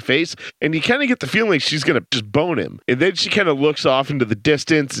face to face, and you kind of get the feeling like she's gonna just bone him, and then she kind of looks off into the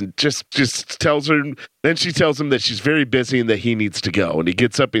distance and just tells her. Then she tells him that she's very busy and that he needs to go, and he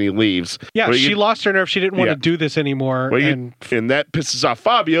gets up and he leaves. Yeah, Well, she lost her nerve. She didn't want to do this anymore. Well, and that pisses off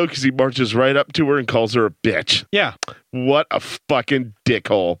Fabio because he marches right up to her and calls her a bitch. Yeah. What a fucking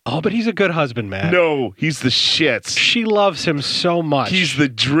dickhole. Oh, but he's a good husband, man. No, he's the shits. She loves him so much. He's the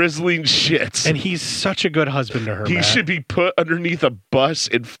drizzling shits. And he's such a good husband to her, He man. should be put underneath a bus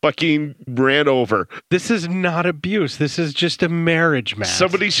and fucking ran over. This is not abuse. This is just a marriage match.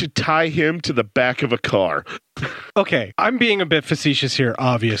 Somebody should tie him to the back of a car. Okay, I'm being a bit facetious here,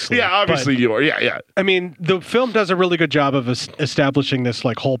 obviously. Yeah, obviously but, you are. Yeah. I mean, the film does a really good job of establishing this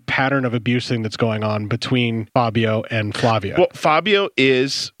like whole pattern of abuse thing that's going on between Fabio and Flavia. Well, Fabio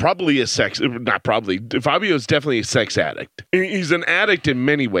is probably Fabio's definitely a sex addict. He's an addict in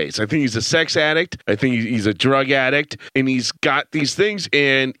many ways. I think he's a sex addict. I think he's a drug addict, and he's got these things.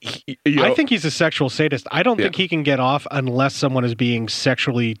 And I think he's a sexual sadist. I don't think he can get off unless someone is being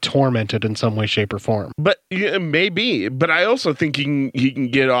sexually tormented in some way, shape, or form. But maybe. But I also think he can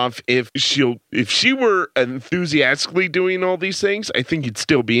get off if she were enthusiastically doing all these things. I think he'd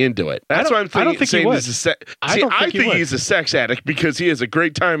still be into it. That's why I'm thinking. I don't think he would. I think he's a sex addict because he has a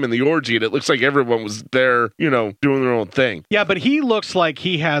great time in the orgy, and it looks like everyone was there, doing their own thing. Yeah, but he looks like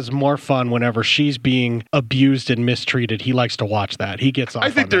he has more fun whenever she's being abused and mistreated. He likes to watch that. He gets off.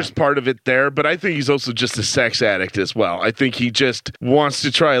 I think there's part of it there, but I think he's also just a sex addict as well. I think he just wants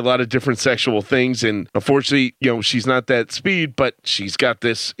to try a lot of different sexual things, and unfortunately, she's not that speed, but she's got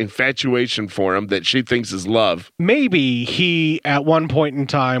this infatuation for him that she thinks is love. Maybe he, at one point in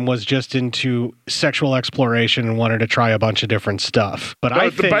time, was just into sexual exploration and wanted to try a bunch of different stuff. But I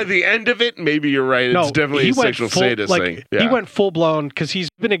think by the end of it, maybe you're right. It's definitely a sexual sadist thing. Yeah. He went full blown because he's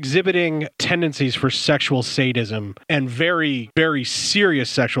been exhibiting tendencies for sexual sadism and very, very serious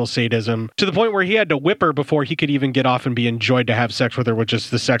sexual sadism to the point where he had to whip her before he could even get off and be enjoyed to have sex with her, with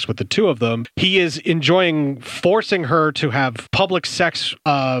just the sex with the two of them. He is enjoying forcing her to have public sex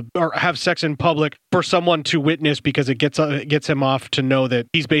or have sex in public for someone to witness because it gets him off to know that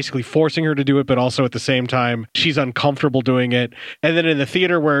he's basically forcing her to do it, but also at the same time she's uncomfortable doing it. And then in the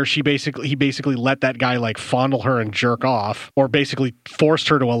theater where he basically let that guy like fondle her and jerk off, or basically forced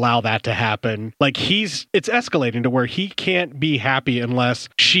her to allow that to happen. Like it's escalating to where he can't be happy unless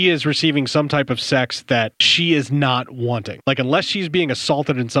she is receiving some type of sex that she is not wanting. Like unless she's being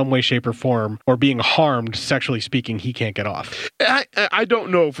assaulted in some way, shape, or form, or being harmed sexually speaking, he can't get off. I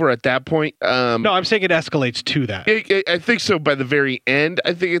don't know if we're at that point. No, I'm saying it escalates to that. I think so. By the very end,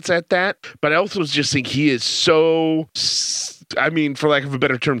 I think it's at that. But I also just think he is so, for lack of a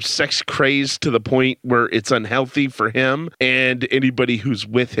better term, sex crazed to the point where it's unhealthy for him and anybody who's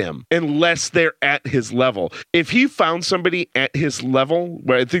with him, unless they're at his level. If he found somebody at his level,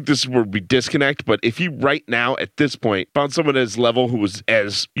 where I think this is where we disconnect, but if he right now at this point found someone at his level who was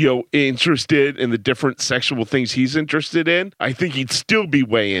as, interested in the different sexual things he's interested in, I think he'd still be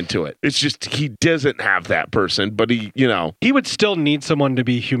way into it. It's just he doesn't have that person, but he would still need someone to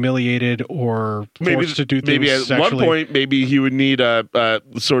be humiliated or forced to do things maybe at sexually. one point, maybe he would need a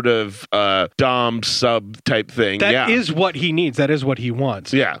sort of dom sub type thing. That is what he needs. That is what he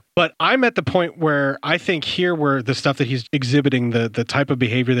wants. Yeah. But I'm at the point where I think here, where the stuff that he's exhibiting, the type of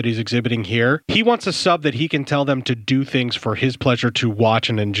behavior that he's exhibiting here, he wants a sub that he can tell them to do things for his pleasure to watch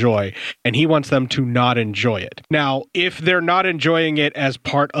and enjoy, and he wants them to not enjoy it. Now, if they're not enjoying it as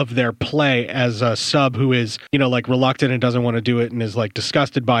part of their play as a sub who is, like reluctant and doesn't want to do it and is like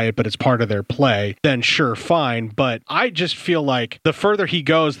disgusted by it, but it's part of their play, then sure, fine. But I just feel like the further he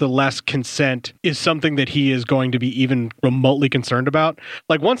goes, the less consent is something that he is going to be even remotely concerned about.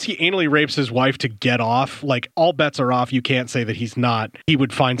 Like once he anally rapes his wife to get off, like all bets are off. You can't say that he's not. He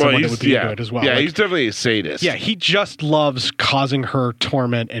would find someone that would be into it as well. Yeah, like, he's definitely a sadist. Yeah, he just loves causing her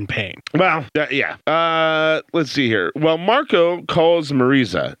torment and pain. Well, yeah. Let's see here. Well, Marco calls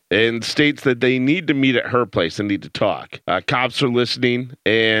Marisa and states that they need to meet at her place and need to talk. Cops are listening,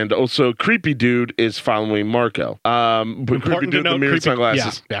 and also Creepy Dude is following Marco. Creepy Dude, the mirrored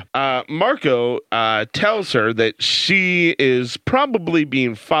sunglasses. Yeah. Marco tells her that she is probably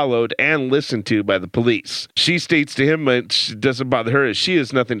being followed and listened to by the police. She states to him that it doesn't bother her as she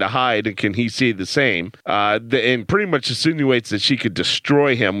has nothing to hide, and can he see the same? And pretty much insinuates that she could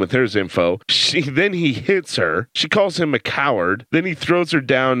destroy him with her info. Then he hits her. She calls him a coward. Then he throws her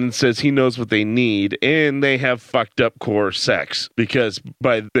down and says he knows what they need, and they have fucked up core sex, because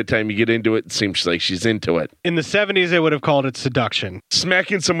by the time you get into it, it seems like she's into it. In the 70s, they would have called it seduction.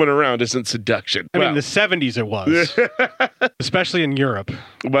 Smacking someone around isn't seduction. I mean, in the 70s it was. Especially in Europe.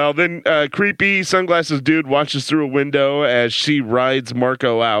 Well, then Creepy Sunglasses Dude watches through a window as she rides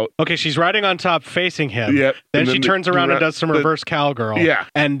Marco out. Okay, she's riding on top facing him. Yep. Then she turns around and does some reverse cowgirl. Yeah.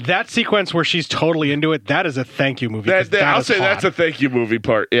 And that sequence where she's totally into it, that is a thank you movie. I'll say that's a thank you movie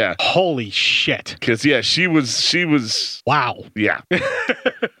part. Yeah. Holy shit. Because she was. Wow. Yeah.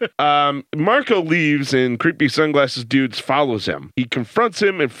 Marco leaves and Creepy Sunglasses Dude follows him. He confronts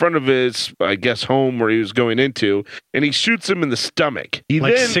him in front of his, I guess, home where he was going into, and he shoots him in the stomach. He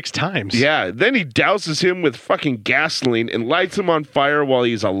like 6 times. Yeah. Then he douses him with fucking gasoline and lights him on fire while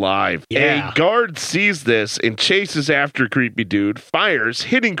he's alive. Yeah. A guard sees this and chases after Creepy Dude, fires,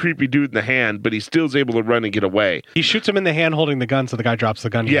 hitting Creepy Dude in the hand, but he still is able to run and get away. He shoots him in the hand holding the gun, so the guy drops the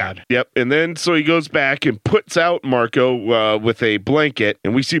gun he had. Yep. And then so he goes back and puts out Marco with a blanket,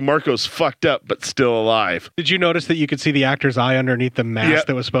 and we see Marco's fucked up but still alive. Did you notice that you could see the actor's eye underneath the mask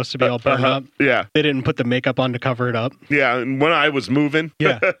that was supposed to be all burned up? Yeah. They didn't put the makeup on to cover it up. Yeah, and one eye was moving.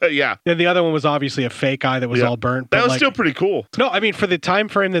 Yeah. Yeah. And the other one was obviously a fake eye that was all burnt. That but, was like, still pretty cool. No, I mean, for the time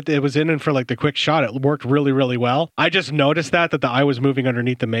frame that it was in and for like the quick shot, it worked really, really well. I just noticed that the eye was moving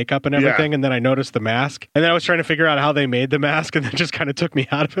underneath the makeup and everything, and then I noticed the mask. And then I was trying to figure out how they made the mask, and then just kind of took me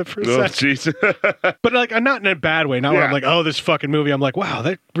out of it for a second. Jeez. But like, not in a bad way. Not where I'm like, oh, this fucking movie. I'm like, wow,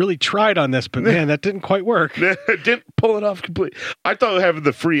 they really tried on this, but man, that didn't quite work. Didn't pull it off completely. I thought having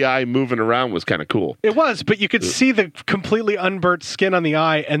the free eye moving around was kind of cool. It was, but you could see the completely unburnt skin on the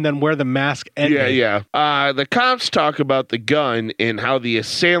eye and then where the mask ended. Yeah. The cops talk about the gun and how the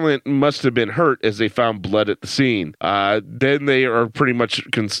assailant must have been hurt as they found blood at the scene. Then they are pretty much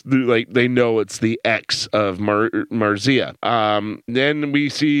they know it's the ex of Marzia. Then we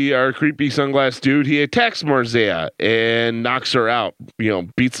see our creepy sunglass dude. He attacks Marzia and knocks her out.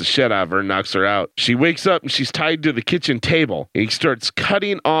 Beats the shit out of her and knocks her out. She wakes up and she's tied to the kitchen table. And he starts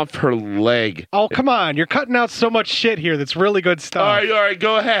cutting off her leg. Oh, come on. You're cutting out so much shit here that's really good stuff. All right,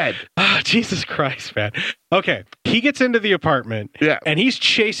 go ahead. Jesus Christ, man. Okay, he gets into the apartment, and he's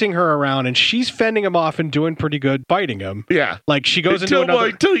chasing her around, and she's fending him off and doing pretty good fighting him. Yeah. Like, she goes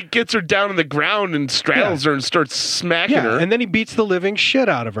until he gets her down on the ground and straddles her and starts smacking her. And then he beats the living shit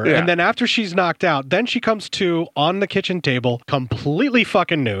out of her. Yeah. And then after she's knocked out, then she comes to on the kitchen table, completely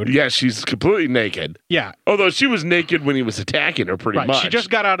fucking nude. Yeah, she's completely naked. Yeah. Although she was naked when he was attacking her pretty much. She just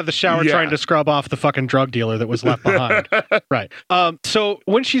got out of the shower trying to scrub off the fucking drug dealer that was left behind. Right. So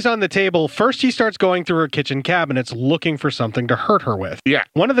when she's on the table, first he starts going through her kitchen cabinets looking for something to hurt her with. Yeah.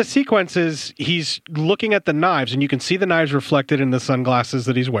 One of the sequences, he's looking at the knives, and you can see the knives reflected in the sunglasses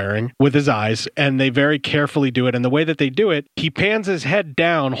that he's wearing with his eyes, and they very carefully do it. And the way that they do it, he pans his head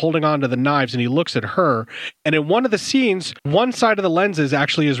down, holding on to the knives, and he looks at her. And in one of the scenes, one side of the lenses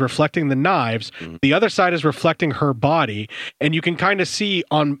actually is reflecting the knives, the other side is reflecting her body, and you can kind of see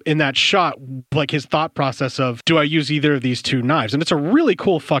in that shot, like his thought process of, do I use either of these two knives? And it's a really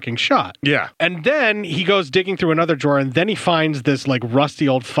cool fucking shot. Yeah. And then he goes digging through another drawer, and then he finds this like rusty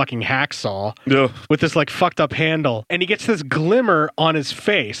old fucking hacksaw with this like fucked up handle, and he gets this glimmer on his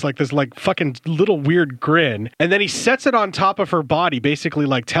face, like this like fucking little weird grin, and then he sets it on top of her body, basically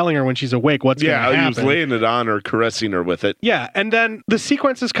like telling her when she's awake what's going to happen. Yeah, he was laying it on her, caressing her with it. Yeah, and then the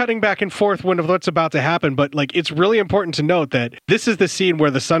sequence is cutting back and forth when of what's about to happen, but like it's really important to note that this is the scene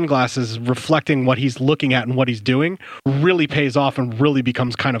where the sunglasses reflecting what he's looking at and what he's doing really pays off and really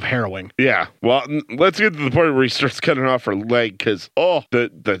becomes kind of harrowing. Yeah, well, let's get to the part where he starts cutting off her leg, because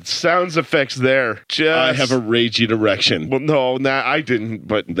the sounds effects there just... I have a ragey erection. Well, no, I didn't,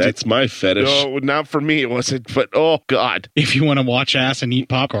 but that's my fetish. No, not for me, it wasn't, but oh god. If you want to watch ass and eat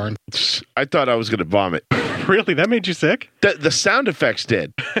popcorn. I thought I was going to vomit. Really? That made you sick? The sound effects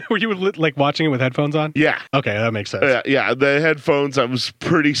did. Were you like watching it with headphones on? Yeah. Okay, that makes sense. Yeah, the headphones, I was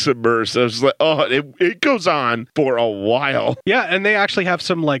pretty submersed. I was like, it goes on for a while. Yeah, and they actually have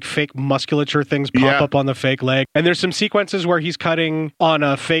some like fake musculature things pop up on the fake leg. And there's some sequences where he's cutting on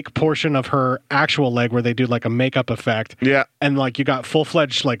a fake portion of her actual leg where they do like a makeup effect. Yeah. And like you got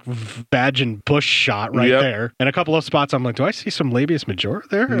full-fledged like vag and bush shot right there. And a couple of spots I'm like, do I see some labius majora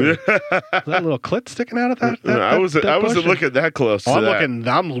there? Is that little clit sticking out of that? I wasn't looking that close to that.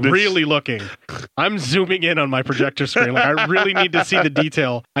 I'm really looking. I'm zooming in on my projector screen. Like I really need to see the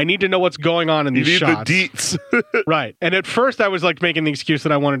detail. I need to know what's going on in these shots. You need the deets. Right. And at first I was like making the excuse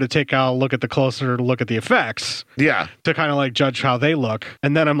that I wanted to take a look at the closer look at the effects. Yeah. To kind of like judge how they look.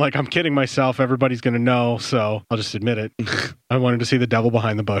 And then I'm like, I'm kidding myself. Everybody's going to know. So I'll just admit it. I wanted to see the devil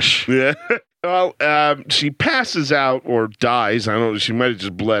behind the bush. Yeah. Well, she passes out or dies. I don't know. She might have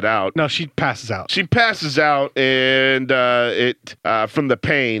just bled out. No, she passes out. She passes out, and from the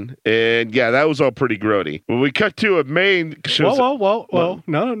pain, and yeah, that was all pretty grody. When we cut to a main, whoa!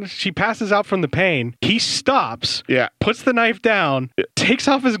 No, she passes out from the pain. He stops. Yeah, puts the knife down, takes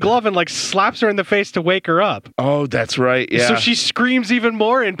off his glove, and like slaps her in the face to wake her up. Oh, that's right. Yeah. So she screams even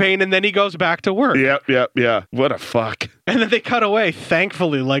more in pain, and then he goes back to work. Yep. What a fuck. And then they cut away,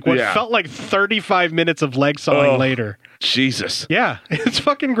 thankfully, like what felt like 35 minutes of leg sawing later. Jesus. Yeah, it's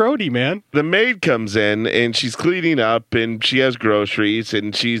fucking grody, man. The maid comes in and she's cleaning up and she has groceries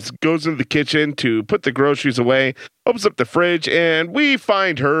and she goes into the kitchen to put the groceries away, opens up the fridge, and we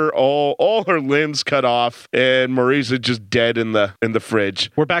find her all her limbs cut off and Marisa just dead in the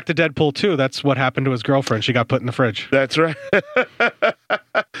fridge. We're back to Deadpool 2. That's what happened to his girlfriend. She got put in the fridge. That's right.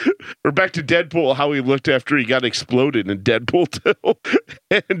 We're back to Deadpool, how he looked after he got exploded in Deadpool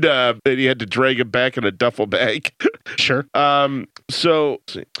 2. And then he had to drag him back in a duffel bag. Sure. So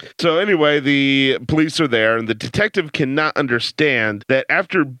anyway, the police are there, and the detective cannot understand that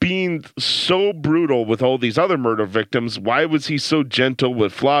after being so brutal with all these other murder victims, why was he so gentle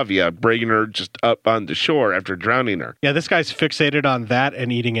with Flavia, bringing her just up on the shore after drowning her? Yeah, this guy's fixated on that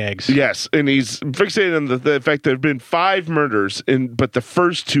and eating eggs. Yes, and he's fixated on the fact there have been 5 murders, but the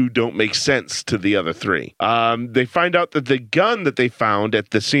first 2 don't make sense to the other 3. They find out that the gun that they found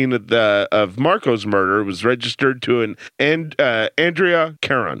at the scene of Marco's murder was registered to an Andrea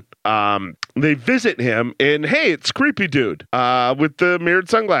Caron. They visit him, and hey, it's creepy dude with the mirrored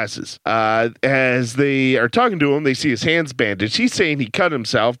sunglasses. As they are talking to him, they see his hands bandaged. He's saying he cut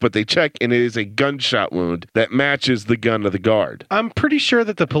himself, but they check, and it is a gunshot wound that matches the gun of the guard. I'm pretty sure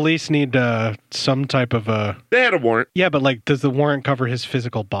that the police need some type of a... They had a warrant. Yeah, but like, does the warrant cover his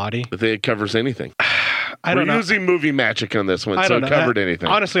physical body? I think it covers anything. I don't know. We're using movie magic on this one, so it covered anything.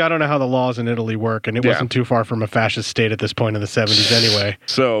 Honestly, I don't know how the laws in Italy work, and it wasn't too far from a fascist state at this point in the 70s anyway.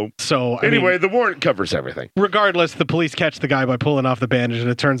 So anyway, the warrant covers everything. Regardless, the police catch the guy by pulling off the bandage, and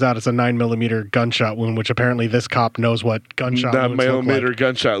it turns out it's a 9mm gunshot wound, which apparently this cop knows what gunshot wounds look like. 9mm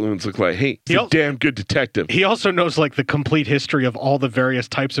gunshot wounds look like. Hey, he's a damn good detective. He also knows like the complete history of all the various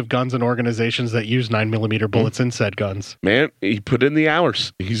types of guns and organizations that use 9mm bullets in said guns. Man, he put in the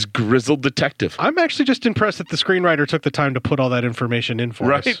hours. He's grizzled detective. I'm actually just impressed that the screenwriter took the time to put all that information in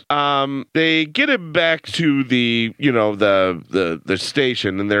for us. Right. They get him back to the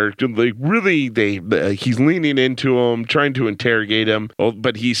station, and they're like he's leaning into him, trying to interrogate him.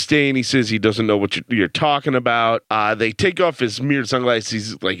 But he's staying. He says he doesn't know what you're talking about. They take off his mirrored sunglasses.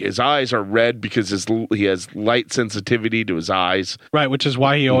 He's like, his eyes are red because he has light sensitivity to his eyes. Right, which is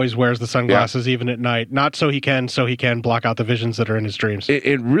why he always wears the sunglasses even at night. Not so he can block out the visions that are in his dreams.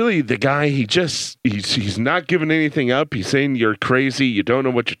 And really, the guy, he's not giving anything up. He's saying you're crazy. You don't know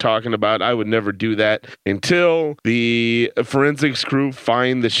what you're talking about. I would never do that, until the forensics crew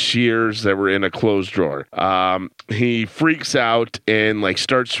find the shears that were in a closed drawer. He freaks out and like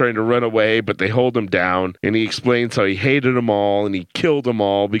starts trying to run away, but they hold him down, and he explains how he hated them all and he killed them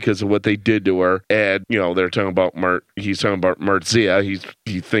all because of what they did to her. And they're talking about he's talking about Marzia.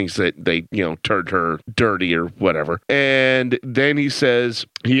 He thinks that they turned her dirty or whatever. And then he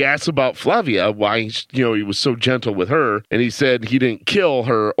asks about Flavia, why he was so gentle with her, and he said he didn't kill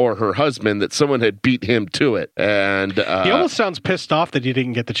her or her husband, that someone had beat him to it. And he almost sounds pissed off that he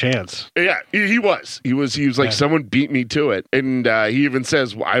didn't get the chance. Yeah, he was like, someone beat me to it. And he even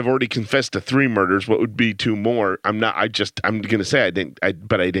says, well, I've already confessed to 3 murders. What would be 2 more? I'm gonna say I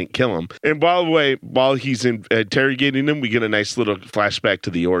didn't kill him. And by the way, while he's interrogating him, we get a nice little flashback to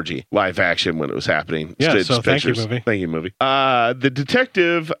the orgy live action when it was happening. Yeah, so thank you, movie. Thank you, movie. The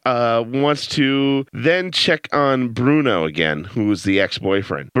detective wants to then check on Bruno again, who was the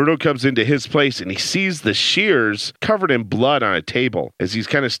ex-boyfriend. Bruno comes into his place and he sees the shears covered in blood on a table. As he's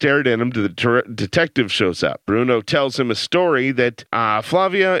kind of stared at him, the detective shows up. Bruno tells him a story that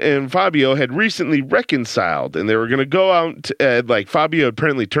Flavia and Fabio had recently reconciled, and they were going to go out. Fabio had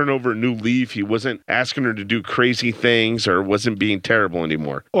apparently turned over a new leaf. He wasn't asking her to do crazy things or wasn't being terrible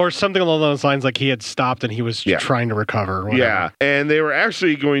anymore. Or something along those lines, like he had stopped and he was trying to recover. Yeah, and they were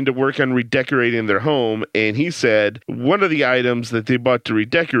actually going to work on redecorating their home, and he said one of the items that they bought to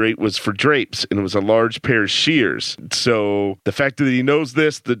redecorate was for drapes, and it was a large pair of shears. So the fact that he knows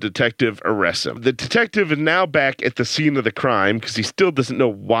this, the detective arrests him. The detective is now back at the scene of the crime because he still doesn't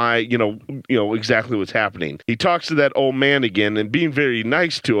know why, exactly what's happening. He talks to that old man again, and being very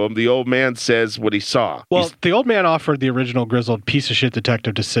nice to him, the old man says what he saw. Well, the old man offered the original grizzled piece of shit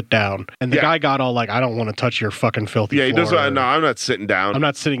detective to sit down, and the guy got all like, I don't want to touch your fucking filthy floor. He does. No, I'm not sitting down. I'm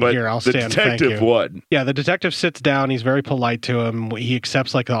not sitting here. I'll stand. The detective would. Yeah, the detective sits down. He's very polite to him. He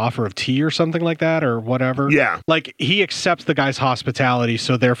accepts like the offer of tea or something like that, or whatever. Yeah. Like he accepts the guy's hospitality,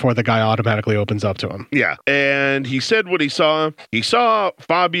 so therefore the guy automatically opens up to him. Yeah. And he said what he saw. He saw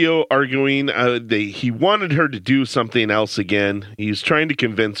Fabio arguing. He wanted her to do something else again. He's trying to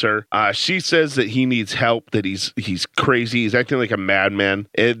convince her. She says that he needs help, that he's crazy. He's acting like a madman.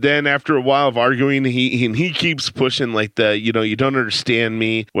 And then after a while of arguing, he keeps pushing like you don't understand understand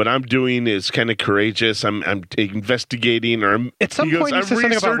me. What I'm doing is kind of courageous. I'm investigating, or at some point he says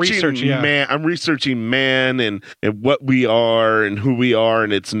something about research. Yeah, man, I'm researching man and what we are and who we are,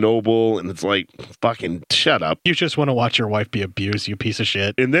 and it's noble. And it's like, fucking shut up. You just want to watch your wife be abused, you piece of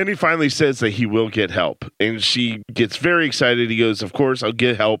shit. And then he finally says that he will get help, and she gets very excited. He goes, "Of course, I'll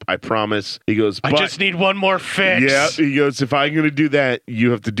get help. I promise." He goes, "I just need one more fix." Yeah, he goes, "If I'm going to do that,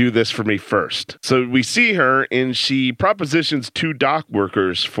 you have to do this for me first." So we see her, and she propositions 2 dock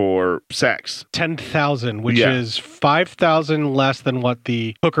workers for sex. 10,000, which is 5,000 less than what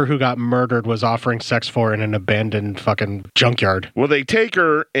the hooker who got murdered was offering sex for in an abandoned fucking junkyard. Well, they take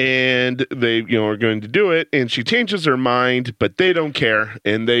her, and they, are going to do it, and she changes her mind, but they don't care,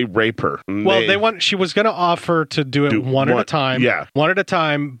 and they rape her. She was going to offer to do it one at a time. Yeah. One at a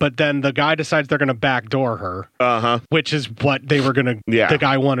time, but then the guy decides they're going to backdoor her. Which is what they were going to, the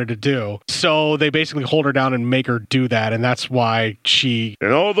guy wanted to do. So they basically hold her down and make her do that, and that's why she...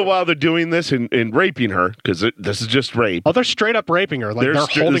 And all the while they're doing this and raping her, because this is just rape. Oh, they're straight up raping her. Like, they're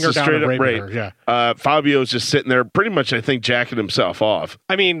holding her down and raping her. Yeah. Fabio's just sitting there pretty much, I think, jacking himself off.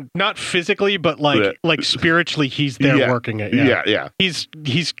 I mean, not physically, but like spiritually, he's there working it. Yeah.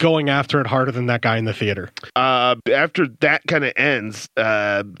 He's going after it harder than that guy in the theater. After that kind of ends,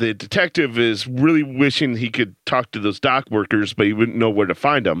 the detective is really wishing he could talk to those dock workers, but he wouldn't know where to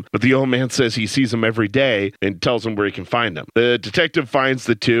find them. But the old man says he sees them every day and tells him where he can find them. The detective finds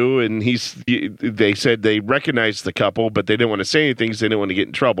the 2, and they said they recognized the couple, but they didn't want to say anything because they didn't want to get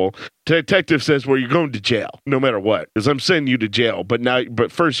in trouble. Detective says, "Well, you're going to jail, no matter what, because I'm sending you to jail. But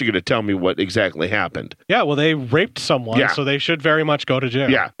first, you're going to tell me what exactly happened." Yeah, well, they raped someone, so they should very much go to jail.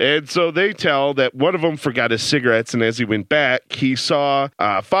 Yeah, and so they tell that one of them forgot his cigarettes, and as he went back, he saw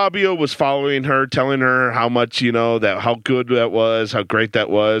Fabio was following her, telling her how much, how good that was, how great that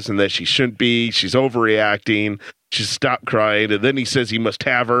was, and that she shouldn't be. She's overreacting. She stopped crying, and then he says he must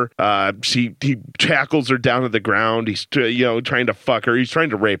have her. He tackles her down to the ground. He's trying to fuck her. He's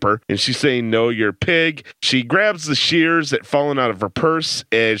trying to rape her, and she's saying, "No, you're a pig." She grabs the shears that fallen out of her purse,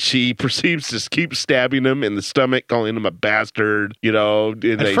 and she proceeds to keep stabbing him in the stomach, calling him a bastard. And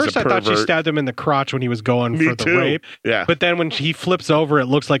at first, I thought she stabbed him in the crotch when he was going for the rape. Yeah, but then when he flips over, it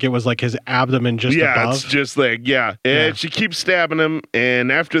looks like it was like his abdomen just above. Yeah, it's just like and she keeps stabbing him,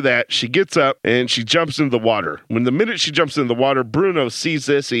 and after that, she gets up and she jumps into the water. When the minute she jumps in the water, Bruno sees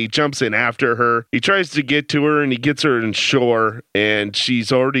this and he jumps in after her. He tries to get to her and he gets her in shore, and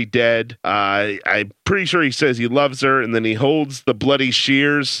she's already dead. I'm pretty sure he says he loves her, and then he holds the bloody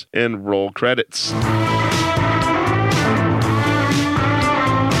shears and roll credits.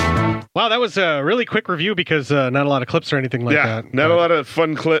 Wow, that was a really quick review because not a lot of clips or anything like that. Not a lot of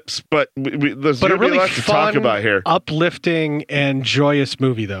fun clips, but there's a really lot to talk about here. Uplifting and joyous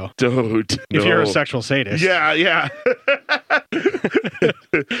movie, though. Dude, if you're a sexual sadist. Yeah.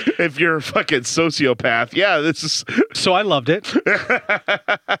 If you're a fucking sociopath, this is... So I loved it.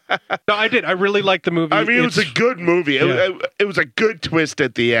 No, I did. I really liked the movie. I mean, it was a good movie. It was a good twist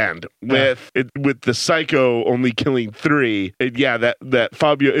at the end with the psycho only killing 3. And that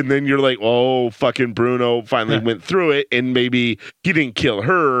Fabio, and then you're like, oh, fucking Bruno finally went through it, and maybe he didn't kill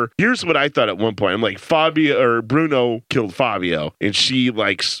her. Here's what I thought at one point. I'm like, Bruno killed Fabio, and she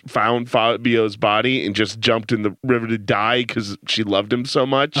found Fabio's body and just jumped in the river to die because she loved him so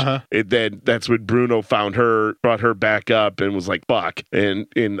much. And then that's when Bruno found her, brought her back up, and was like, fuck. And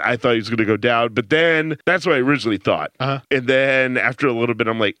I thought he was going to go down, but then that's what I originally thought. And then after a little bit,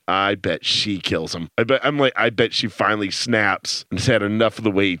 I'm like, I bet she kills him. I bet she finally snaps and has had enough of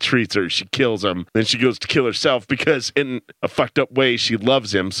the way he treats her. She kills him. Then she goes to kill herself because in a fucked up way, she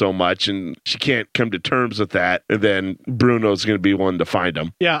loves him so much and she can't come to terms with that. And then Bruno's going to be one to find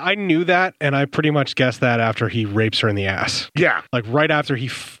him. Yeah, I knew that, and I pretty much guessed that after he rapes her in the ass. Yeah. Like right after he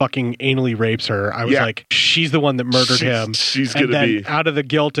fucking anally rapes her, I was like, she's the one that murdered him. She's going to be... out of the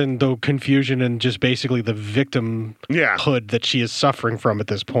guilt and the confusion and just basically the victimhood that she is suffering from at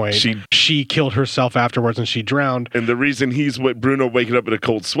this point, she killed herself afterwards and she drowned. And the reason he's Bruno waking up in a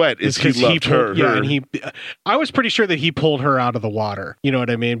cold sweat is because he loved her. Yeah, and I was pretty sure that he pulled her out of the water. You know what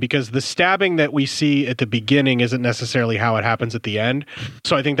I mean? Because the stabbing that we see at the beginning isn't necessarily how it happens at the end.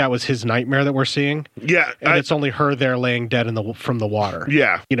 So I think that was his nightmare that we're seeing. Yeah. And it's only her there laying dead from the water.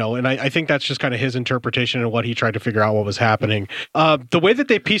 Yeah. And I think that's just kind of his interpretation and what he tried to figure out what was happening. The way that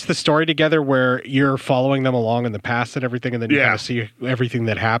they pieced the story story together where you're following them along in the past and everything, and then you kind of see everything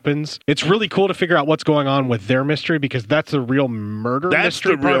that happens. It's really cool to figure out what's going on with their mystery, because that's the real murder mystery. That's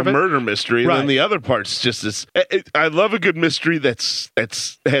the real murder mystery. Right. And then the other part's just this. I love a good mystery that's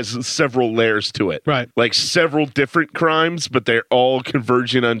has several layers to it. Right. Like several different crimes, but they're all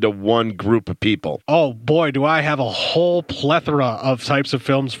converging onto one group of people. Oh boy, do I have a whole plethora of types of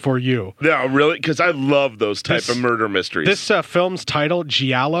films for you. No, really? Because I love those type of murder mysteries. This film's title,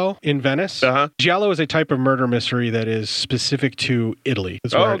 Giallo in Venice. Giallo is a type of murder mystery that is specific to Italy.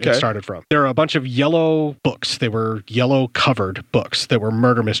 That's where it started from. There are a bunch of yellow books. They were yellow covered books. They were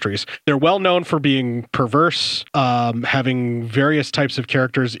murder mysteries. They're well known for being perverse, having various types of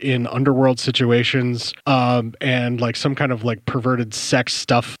characters in underworld situations, and like some kind of like perverted sex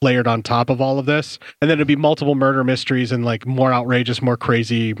stuff layered on top of all of this. And then it'd be multiple murder mysteries and like more outrageous, more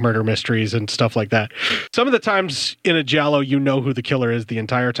crazy murder mysteries and stuff like that. Some of the times in a Giallo, you know who the killer is the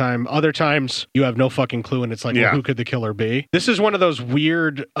entire time. Other times you have no fucking clue, and it's like, well, who could the killer be? This is one of those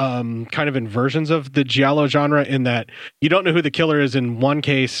weird kind of inversions of the Giallo genre, in that you don't know who the killer is in one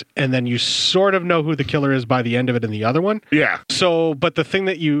case, and then you sort of know who the killer is by the end of it in the other one. Yeah. So, but the thing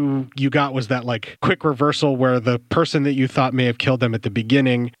that you got was that like quick reversal where the person that you thought may have killed them at the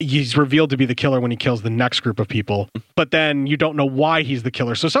beginning, he's revealed to be the killer when he kills the next group of people. But then you don't know why he's the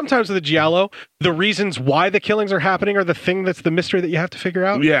killer. So sometimes with the Giallo, the reasons why the killings are happening are the thing that's the mystery that you have to figure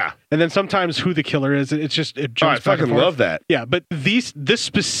out. Yeah. And then sometimes who the killer is, it jumps I back and fucking forth. love that. Yeah, but this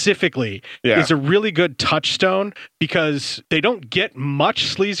specifically is a really good touchstone, because they don't get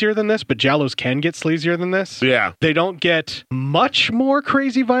much sleazier than this, but Giallos can get sleazier than this. Yeah. They don't get much more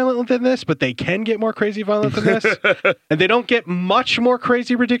crazy violent than this, but they can get more crazy violent than this. And they don't get much more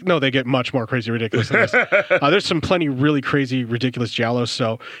crazy ridiculous. No, they get much more crazy ridiculous than this. There's some plenty really crazy ridiculous Giallos.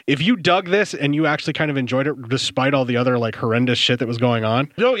 So if you dug this and you actually kind of enjoyed it despite all the other like horrendous shit that was going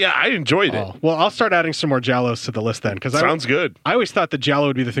on. Oh yeah, I enjoyed it. Well, I'll start adding some more Giallos to the list then, because sounds good. I always thought the Giallo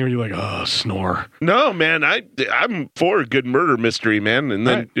would be the thing where you're like, oh, snore. No, man, I'm for a good murder mystery, man. And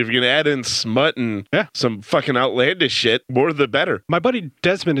then if you're gonna add in smut and some fucking outlandish shit, more the better. My buddy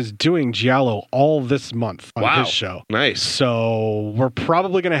Desmond is doing Giallo all this month on his show. Nice. So we're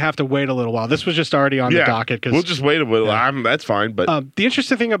probably going to have to wait a little while. This was just already on the docket. We'll just wait a little. That's fine. But the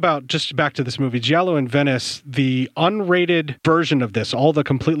interesting thing about, just back to this movie, Giallo in Venice, the unrated version of this, all the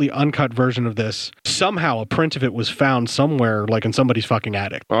completely uncut version of this, somehow a print of it was found somewhere, like in somebody's fucking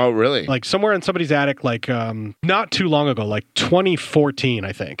attic. Oh, really? Like somewhere in somebody's attic, like not too long ago, like 2014,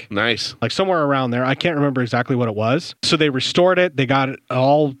 I think. Nice. Like somewhere around there. I can't remember exactly what it was. So they restored it. They got it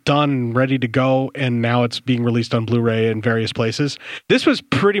all done, ready to go, and now it's being released on Blu-ray in various places. This was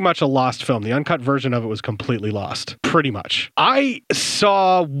pretty much a lost film. The uncut version of it was completely lost. Pretty much. I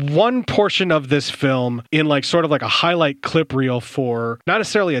saw one portion of this film in like sort of like a highlight clip reel for not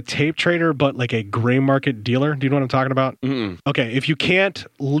necessarily a tape trader, but like a gray market dealer. Do you know what I'm talking about? Mm-mm. Okay, if you can't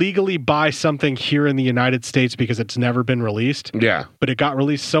legally buy something here in the United States because it's never been released, but it got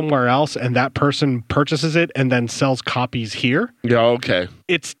released somewhere else and that person purchases it and then sells copies here. Yeah, okay.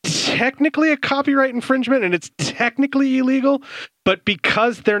 It's technically a copyright infringement and it's technically illegal, but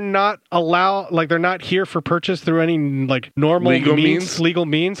because they're not they're not here for purchase through any like normal legal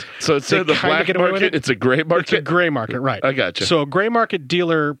means. So instead of the black market, it's a gray market? It's a gray market, right. I gotcha. So a gray market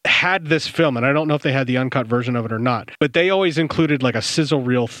dealer had this film, and I don't know if they had the uncut version of it or not, but they always included like a sizzle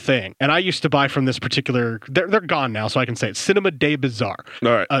reel thing. And I used to buy from this particular, they're gone now, so I can say it. Cinema de Bizarre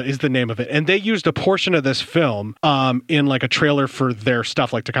is the name of it. And they used a portion of this film in like a trailer for their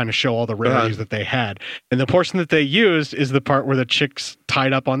stuff, like to kind of show all the rarities that they had. And the portion that they used is the part where the chick's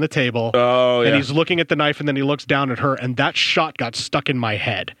tied up on the table. Oh, yeah. And he's looking at the knife and then he looks down at her and that shot got stuck in my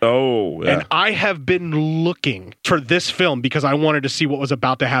head. Oh, yeah. And I have been looking for this film because I wanted to see what was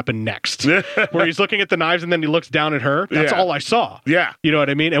about to happen next. Where he's looking at the knives and then he looks down at her. That's all I saw. Yeah. You know what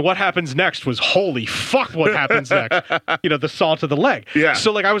I mean? And what happens next was, holy fuck, what happens next? You know, the saw to the leg. Yeah.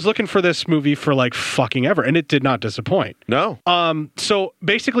 So like I was looking for this movie for like fucking ever and it did not disappoint. No. So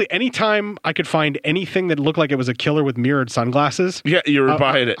basically anytime I could find anything that looked like it was a killer with mirrored sunglasses. Yeah, you were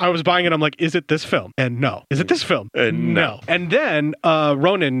buying it. I was buying it. I'm like, is it this film? And no. Is it this film? And no. And then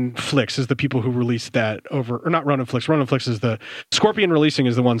Ronin Flicks is the people who released that over, or not Ronin Flicks. Ronin Flicks is the Scorpion Releasing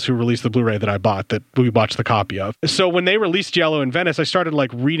is the ones who released the Blu-ray that I bought that we watched the copy of. So when they released Giallo in Venice, I started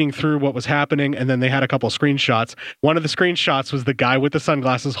like reading through what was happening, and then they had a couple of screenshots. One of the screenshots was the guy with the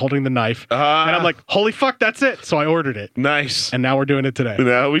sunglasses holding the knife, and I'm like, holy fuck, that's it. So I ordered it. Nice. And now we're doing it today.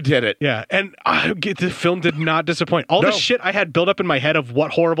 No, we did it. Yeah, and the film did not disappoint. All the shit I had built up in my head head of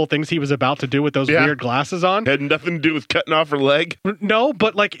what horrible things he was about to do with those weird glasses on. Had nothing to do with cutting off her leg. No,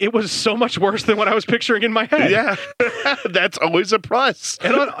 but like it was so much worse than what I was picturing in my head. Yeah, that's always a plus.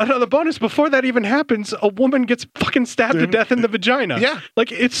 And on the bonus, before that even happens, a woman gets fucking stabbed to death in the vagina. Yeah.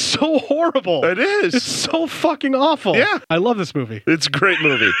 Like, it's so horrible. It is. It's so fucking awful. Yeah. I love this movie. It's a great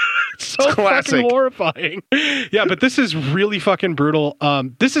movie. So fucking horrifying. Yeah, but this is really fucking brutal.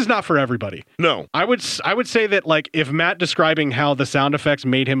 This is not for everybody. No. I would say that, like, if Matt describing how the sound effects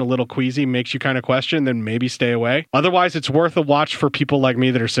made him a little queasy makes you kind of question, then maybe stay away. Otherwise, it's worth a watch for people like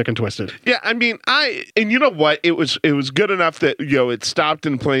me that are sick and twisted. Yeah, I mean, and you know what? It was good enough that, you know, it stopped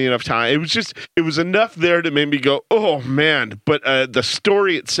in plenty enough time. It was enough there to make me go, oh man. But the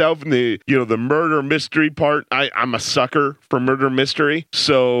story itself and the murder mystery part, I'm a sucker for murder mystery.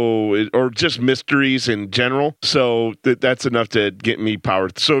 So, or just mysteries in general. So that's enough to get me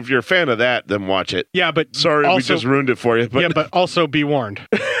powered. So if you're a fan of that, then watch it. Yeah, but sorry, we just ruined it for you. But yeah, but also be warned.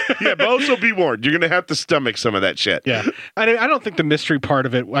 Yeah, but also be warned. You're going to have to stomach some of that shit. Yeah. I don't think the mystery part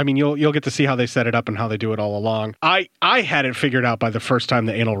of it, I mean, you'll get to see how they set it up and how they do it all along. I had it figured out by the first time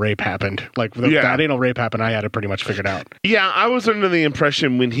the anal rape happened. Like, that anal rape happened, I had it pretty much figured out. Yeah, I was under the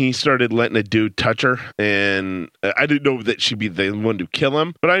impression when he started letting a dude touch her, and I didn't know that she'd be the one to kill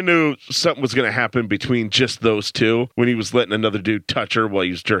him, but I knew something was going to happen between just those two when he was letting another dude touch her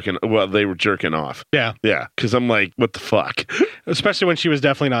while they were jerking off. Yeah. Yeah, because I'm like, what the fuck? Especially when she was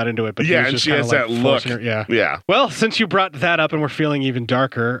definitely not into it. But yeah, and she has that look. Yeah. Yeah. Well, since you brought that up and we're feeling even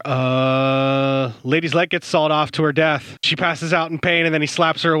darker, Lady's leg gets sawed off to her death. She passes out in pain, and then he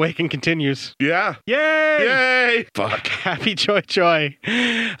slaps her awake and continues. Yeah. Yay! Yay! Fuck. Happy joy.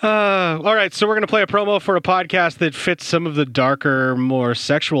 All right, so we're going to play a promo for a podcast that fits some of the darker, more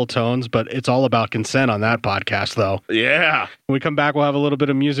sexual tones, but it's all about consent on that podcast, though. Yeah. When we come back, we'll have a little bit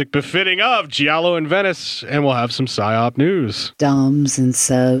of music befitting of Giallo and Venice, and we'll have some PSYOP news. Doms and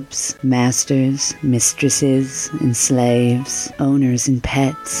subs, masters, mistresses and slaves, owners and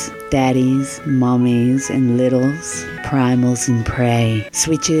pets, daddies, mommies and littles, primals and prey,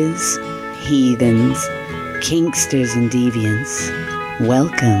 switches, heathens, kinksters and deviants.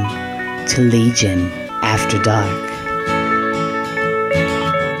 Welcome to Legion After Dark.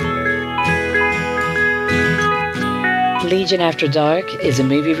 Legion After Dark is a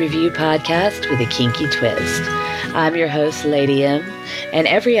movie review podcast with a kinky twist. I'm your host, Lady M, and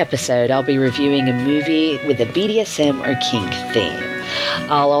every episode I'll be reviewing a movie with a BDSM or kink theme.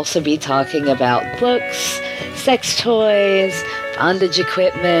 I'll also be talking about books, sex toys, bondage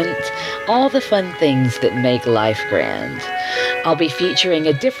equipment, all the fun things that make life grand. I'll be featuring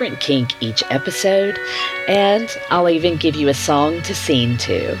a different kink each episode, and I'll even give you a song to scene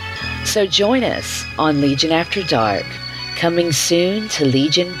to. So join us on Legion After Dark, coming soon to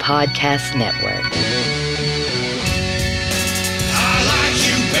Legion Podcast Network.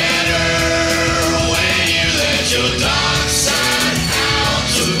 Your dark side out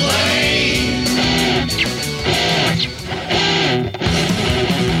to play.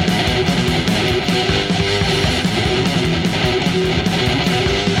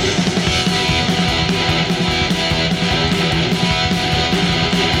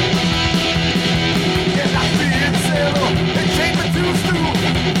 Yeah, I see it settle and change my two stool.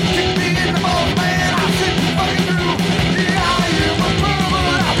 Kick me in the balls, man, I'll sit and fucking through. Yeah, I am a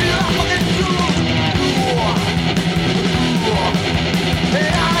brother, I'll be a fucking fool. Hey,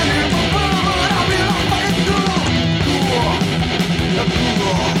 I am a brother, I'll be a fucking fool.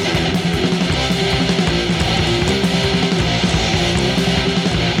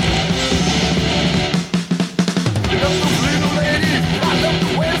 I love those little ladies, I love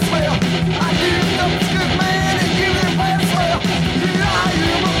the way they smell. I give them a good man and give them bad smell. Yeah, I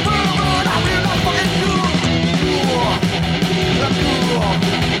am a brother, I'll be a fucking fool.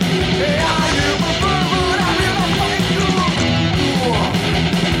 Hey, I am a brother, I'll be a fucking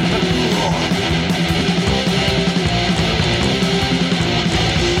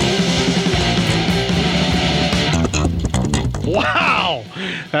Wow!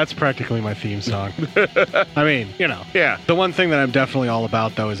 That's practically my theme song. I mean, you know. Yeah. The one thing that I'm definitely all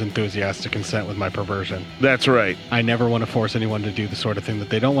about, though, is enthusiastic consent with my perversion. That's right. I never want to force anyone to do the sort of thing that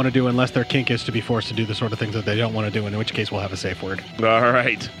they don't want to do unless their kink is to be forced to do the sort of things that they don't want to do, in which case we'll have a safe word. All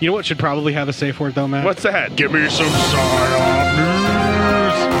right. You know what should probably have a safe word, though, Matt? What's that? Give me some PSYOP news.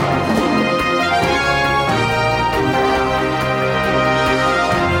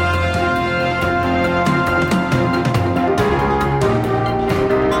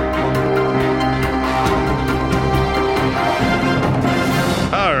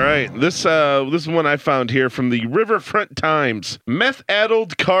 This is one I found here from the Riverfront Times.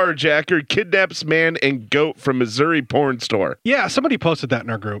 Meth-addled carjacker kidnaps man and goat from Missouri porn store. Yeah, somebody posted that in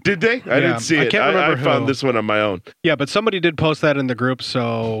our group. Did they? I didn't see it. I can't remember I found who. this one on my own. Yeah, but somebody did post that in the group,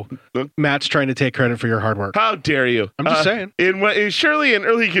 so Matt's trying to take credit for your hard work. How dare you? I'm just saying. In what is surely an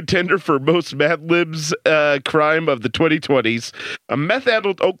early contender for most Mad Libs crime of the 2020s, a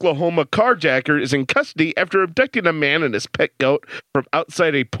meth-addled Oklahoma carjacker is in custody after abducting a man and his pet goat from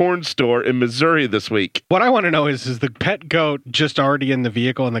outside a porn store in Missouri this week. What I want to know is the pet goat just already in the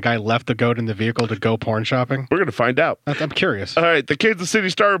vehicle and the guy left the goat in the vehicle to go porn shopping? We're going to find out. I'm curious. All right. The Kansas City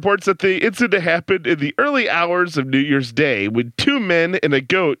Star reports that the incident happened in the early hours of New Year's Day when two men and a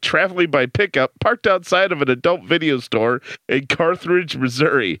goat traveling by pickup parked outside of an adult video store in Carthage,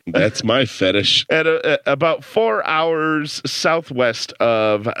 Missouri. That's my fetish. At about 4 hours southwest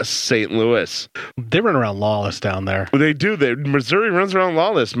of St. Louis. They run around lawless down there. They do. Missouri runs around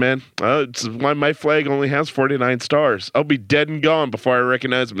lawless, man. It's why my flag only has 49 stars. I'll be dead and gone before I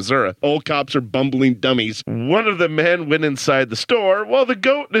recognize Missouri. All cops are bumbling dummies. One of the men went inside the store while the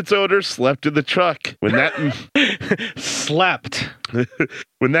goat and its owner slept in the truck. When that slept.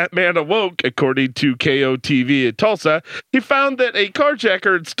 When that man awoke, according to KOTV in Tulsa, he found that a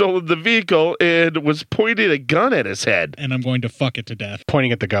carjacker had stolen the vehicle and was pointing a gun at his head. And I'm going to fuck it to death.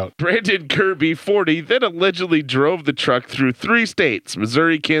 Pointing at the goat. Brandon Kirby, 40, then allegedly drove the truck through 3 states,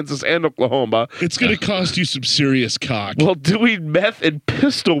 Missouri, Kansas, and Oklahoma. It's going to cost you some serious cock. While doing meth and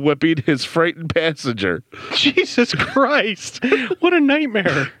pistol whipping his frightened passenger. Jesus Christ. What a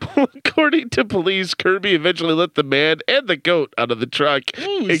nightmare. According to police, Kirby eventually let the man and the goat out of the truck.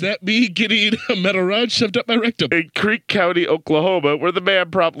 Oh, is that me getting a metal rod shoved up my rectum? In Creek County, Oklahoma, where the man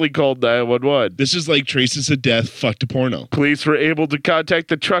promptly called 911. This is like traces of death fucked a porno. Police were able to contact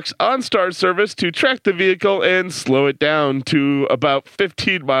the truck's OnStar service to track the vehicle and slow it down to about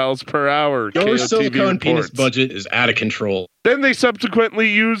 15 miles per hour. Your KOTV silicone penis reports. budget is out of control. Then they subsequently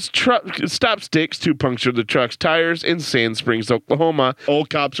used stop sticks to puncture the truck's tires in Sand Springs, Oklahoma. All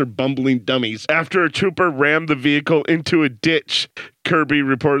cops are bumbling dummies. After a trooper rammed the vehicle into a ditch, Kirby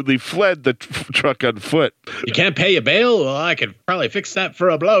reportedly fled the truck on foot. You can't pay your bail? Well, I could probably fix that for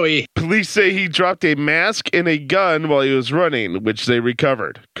a blowy. Police say he dropped a mask and a gun while he was running, which they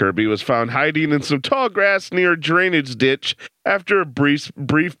recovered. Kirby was found hiding in some tall grass near a drainage ditch after a brief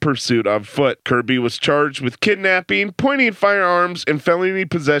pursuit on foot. Kirby was charged with kidnapping, pointing firearms, and felony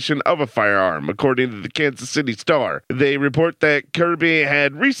possession of a firearm, according to the Kansas City Star. They report that Kirby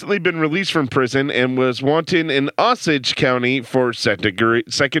had recently been released from prison and was wanted in Osage County for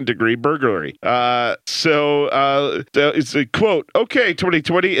second-degree burglary. So it's a quote, "Okay,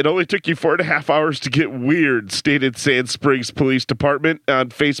 2020, it only took you 4.5 hours to get weird," stated Sand Springs Police Department on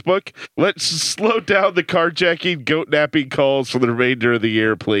Facebook. "Let's slow down the carjacking, goat-napping calls for the remainder of the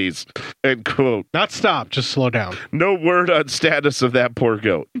year, please." End quote. Not stop, just slow down. No word on status of that poor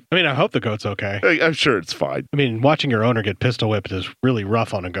goat. I mean, I hope the goat's okay. I'm sure it's fine. I mean, watching your owner get pistol whipped is really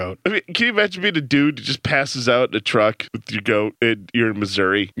rough on a goat. I mean, can you imagine being a dude who just passes out in a truck with your goat and you're in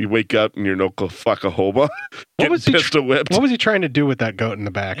Missouri? You wake up and you're in Oklahoma. What was pistol whipped? What was he trying to do with that goat in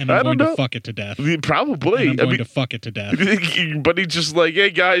the back? And I'm going to fuck it to death. Probably. And I'm going to fuck it to death. But he's just like, "Hey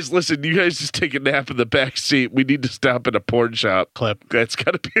guys, listen, you guys just take a nap in the back seat. We need to stop at a porn shop." Clip. That's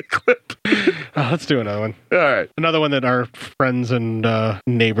got to be a clip. Let's do another one. All right. Another one that our friends and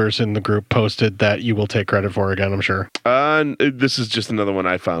neighbors in the group posted that you will take credit for again, I'm sure. This is just another one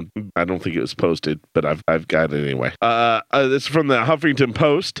I found. I don't think it was posted, but I've got it anyway. This is from the Huffington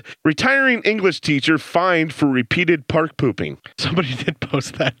Post. Retiring English teacher fined for repeated park pooping. Somebody did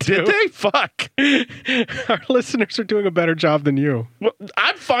post that too. Did they? Fuck. Our listeners are doing a better job than you. Well,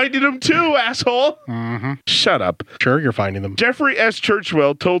 I'm finding them too, asshole. Mm-hmm. Shut up. Sure, you're finding them. Jeffrey S.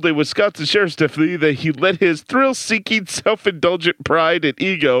 Churchwell told a Wisconsin sheriff's deputy that he let his thrill-seeking, self-indulgent pride and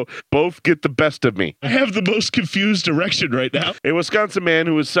ego both get the best of me. I have the most confused erection right now. A Wisconsin man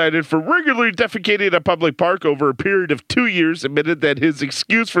who was cited for regularly defecating at a public park over a period of 2 years admitted that his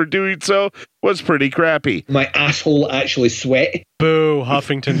excuse for doing so was pretty crappy. My asshole actually sweat. Boo,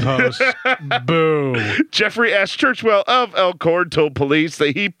 Huffington Post. Boo. Jeffrey S. Churchwell of Elkhorn told police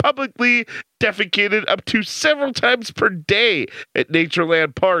that he publicly defecated up to several times per day at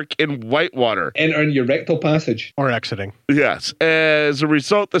Natureland Park in Whitewater. Entering your rectal passage. Or exiting. Yes. As a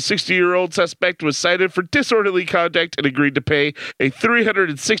result, the 60-year-old suspect was cited for disorderly conduct and agreed to pay a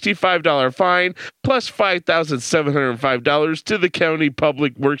 $365 fine plus $5,705 to the county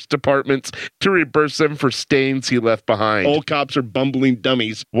public works department's to reimburse them for stains he left behind. All cops are bumbling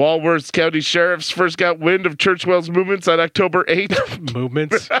dummies. Walworth County sheriffs first got wind of Churchwell's movements on October 8th.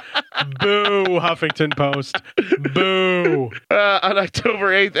 Movements? Boo, Huffington Post. Boo. On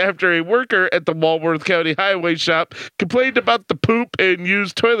October 8th, after a worker at the Walworth County Highway shop complained about the poop and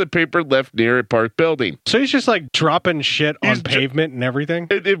used toilet paper left near a park building. So he's just like dropping shit on pavement and everything?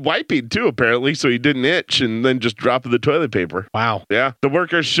 And wiping too, apparently, so he didn't itch and then just drop the toilet paper. Wow. Yeah. The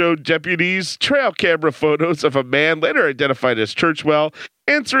workers showed deputies trail camera photos of a man later identified as Churchwell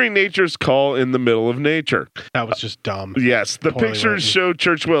answering nature's call in the middle of nature. That was just dumb. Yes. The Poorly pictures written. showed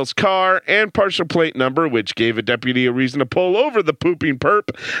Churchwell's car and partial plate number, which gave a deputy a reason to pull over the pooping perp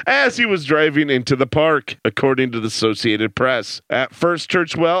as he was driving into the park, according to the Associated Press. At first,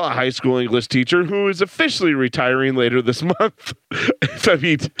 Churchwell, a high school English teacher who is officially retiring later this month,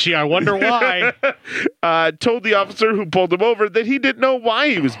 gee, I wonder why, told the officer who pulled him over that he didn't know why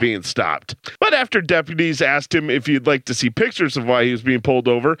he was being stopped. But after deputies asked him if he'd like to see pictures of why he was being pulled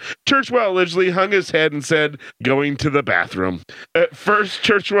over, Churchwell allegedly hung his head and said, "Going to the bathroom." At first,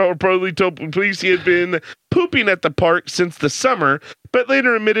 Churchwell reportedly told police he had been pooping at the park since the summer, but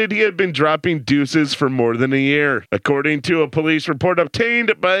later admitted he had been dropping deuces for more than a year. According to a police report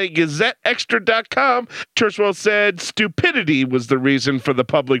obtained by GazetteExtra.com, Churchwell said stupidity was the reason for the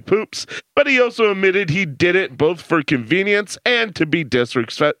public poops, but he also admitted he did it both for convenience and to be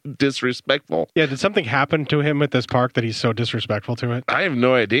disrespectful. Yeah, did something happen to him at this park that he's so disrespectful to it? I have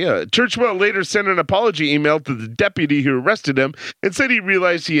no idea. Churchwell later sent an apology email to the deputy who arrested him and said he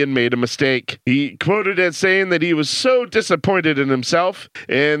realized he had made a mistake. He quoted as saying that he was so disappointed in himself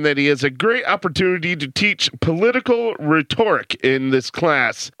and that he has a great opportunity to teach political rhetoric in this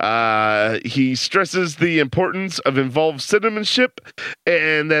class. He stresses the importance of involved citizenship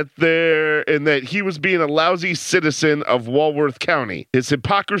and that he was being a lousy citizen of Walworth County. His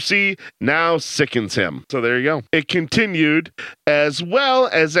hypocrisy now sickens him. So there you go. It continued, as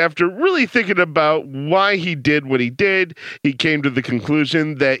well as after really thinking about why he did what he did, he came to the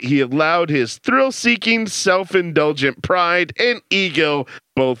conclusion that he allowed his thrill-seeking, self-indulgent pride and ego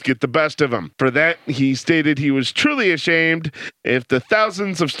both get the best of him. For that, he stated he was truly ashamed if the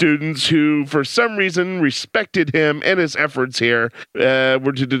thousands of students who, for some reason, respected him and his efforts here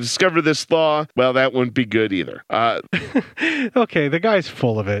were to discover this flaw, well, that wouldn't be good either. Okay, the guy's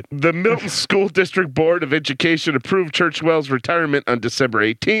full of it. The Milton School District Board of Education approved Churchwell's retirement on December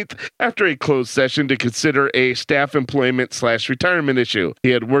 18th after a closed session to consider a staff employment/retirement issue.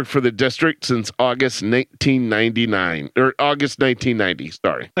 He had worked for the district since August 1990.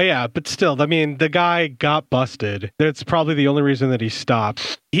 Sorry. Yeah, but still, I mean, the guy got busted. That's probably the only reason that he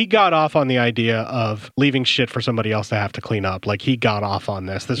stopped. He got off on the idea of leaving shit for somebody else to have to clean up. Like, he got off on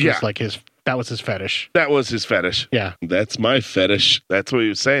this. This was like that was his fetish. That was his fetish. Yeah. That's my fetish. That's what he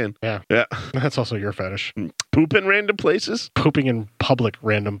was saying. Yeah. Yeah. That's also your fetish. Poop in random places? Pooping in public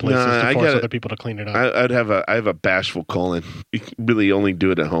random places to force other people to clean it up. I have a bashful colon. You can really only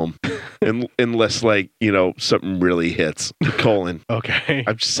do it at home. Unless, like, you know, something really hits the colon. Okay.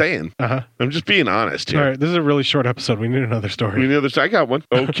 I'm just saying. Uh-huh. I'm just being honest here. All right, this is a really short episode. We need another story. I got one.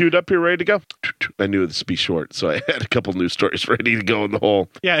 Oh, queued up here, ready to go. I knew this would be short, so I had a couple news stories ready to go in the hole.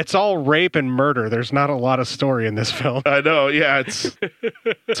 Yeah, it's all rape and murder. There's not a lot of story in this film. I know. Yeah, it's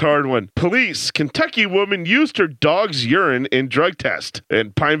a hard one. Police. Kentucky woman used her dog's urine in drug test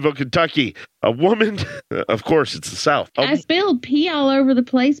in Pineville, Kentucky. A woman, of course, it's the South. I spilled pee all over the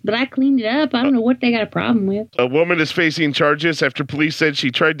place, but I cleaned it up. I don't know what they got a problem with. A woman is facing charges after police said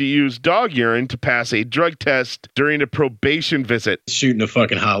she tried to use dog urine to pass a drug test during a probation visit. Shooting a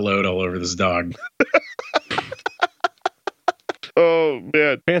fucking hot load all over this dog. Oh,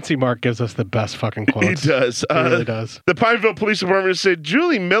 man. Fancy Mark gives us the best fucking quotes. He does. He really does. The Pineville Police Department said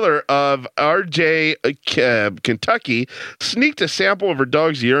Julie Miller of RJ, Kentucky, sneaked a sample of her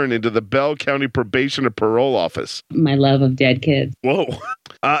dog's urine into the Bell County Probation and Parole Office. My love of dead kids. Whoa.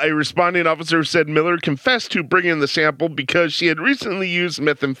 A responding officer said Miller confessed to bringing the sample because she had recently used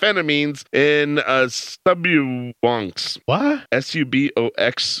methamphetamines in Suboxone. What? Suboxone.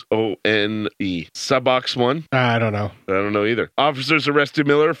 Suboxone? I don't know. I don't know either. Officers arrested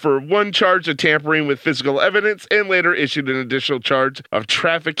Miller for one charge of tampering with physical evidence and later issued an additional charge of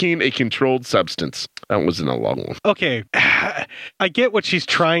trafficking a controlled substance. That wasn't a long one. Okay. I get what she's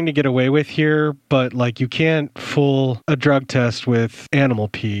trying to get away with here, but like you can't fool a drug test with animal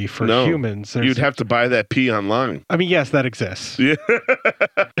pee for humans. You'd have to buy that pee online. I mean, yes, that exists. Yeah.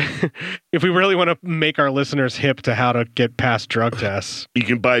 If we really want to make our listeners hip to how to get past drug tests. You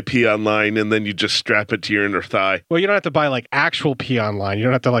can buy pee online and then you just strap it to your inner thigh. Well, you don't have to buy like actual pee online. You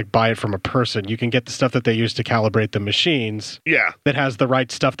don't have to like buy it from a person. You can get the stuff that they use to calibrate the machines. Yeah. That has the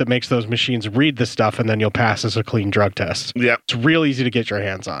right stuff that makes those machines read the stuff, and then you'll pass as a clean drug test. Yeah. It's real easy to get your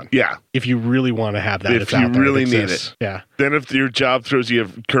hands on. Yeah. If you really want to have that, If it's you out there. really need exists. it. Yeah. Then if your job throws you a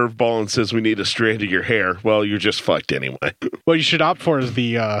curveball and says we need a strand of your hair, well, you're just fucked anyway. What you should opt for is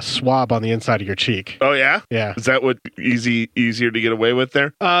the swab on the inside of your cheek. Oh, yeah? Yeah. Is that what easier to get away with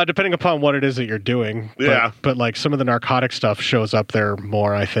there? Depending upon what it is that you're doing. Yeah. But like some of the narcotic stuff shows up there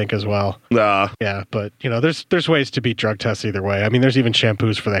more, I think, as well. Yeah, but you know, there's ways to beat drug tests either way. I mean, there's even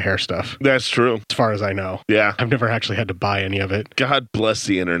shampoos for the hair stuff. That's true. As far as I know. Yeah. I've never actually had to buy any of it. God bless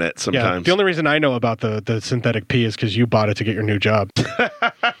the internet Yeah. sometimes. The only reason I know about the synthetic pee is because you bought it to get your new job.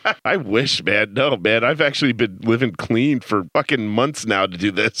 I wish, man. No, man. I've actually been living clean for fucking months now to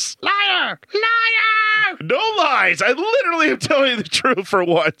do this. Liar! Liar! No lies. I literally am telling you the truth for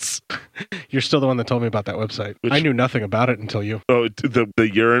once. You're still the one that told me about that website. I knew nothing about it until you. Oh, the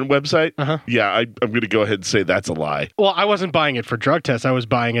urine website? Uh-huh. Yeah, I'm going to go ahead and say that's a lie. Well, I wasn't buying it for drug tests. I was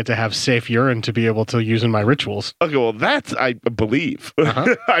buying it to have safe urine to be able to use in my rituals. Okay, well, that's, I believe.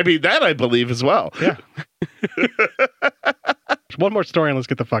 Uh-huh. I mean, that I believe as well. Yeah. One more story and let's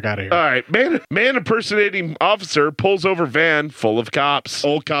get the fuck out of here. All right. Man impersonating officer pulls over van full of cops.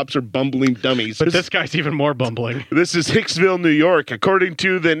 All cops are bumbling dummies. But this guy's even more bumbling. This is Hicksville, New York. According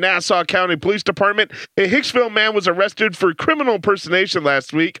to the Nassau County Police Department, a Hicksville man was arrested for criminal impersonation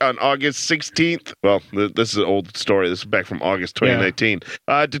last week on August 16th. Well, this is an old story. This is back from August 2019.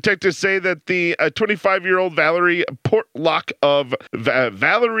 Detectives say that the 25-year-old Valerie Portlock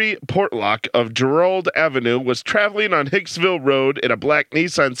of Gerald Avenue was traveling on Hicksville Road in a black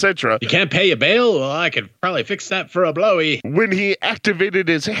Nissan Sentra. You can't pay your bail? Well, I could probably fix that for a blowy. When he activated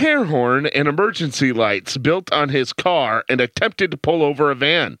his hair horn and emergency lights built on his car and attempted to pull over a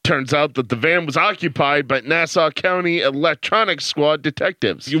van. Turns out that the van was occupied by Nassau County Electronics Squad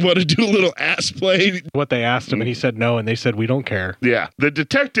detectives. You want to do a little ass play? What they asked him, and he said no, and they said, we don't care. Yeah. The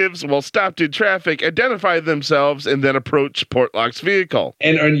detectives, while stopped in traffic, identified themselves and then approached Portlock's vehicle.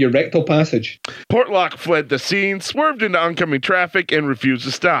 Enter in your rectal passage. Portlock fled the scene, swerved into oncoming traffic, and refused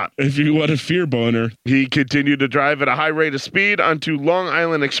to stop. If you want a fear boner. He continued to drive at a high rate of speed onto Long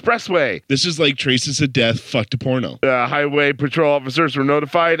Island Expressway. This is like Traces of Death fucked a porno. Highway patrol officers were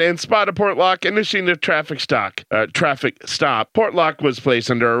notified and spotted Portlock initiating a traffic stop. Portlock was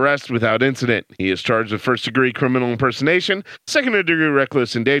placed under arrest without incident. He is charged with first-degree criminal impersonation, second-degree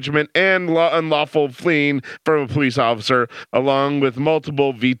reckless endangerment, and unlawful fleeing from a police officer, along with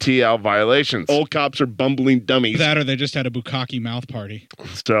multiple VTL violations. All cops are bumbling dummies. That or they just had a bukkake mouth party.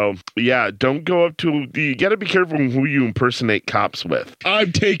 So, yeah, don't go up to... You got to be careful who you impersonate cops with.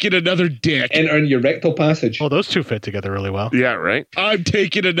 I'm taking another dick. Enter in your rectal passage. Well, those two fit together really well. Yeah, right? I'm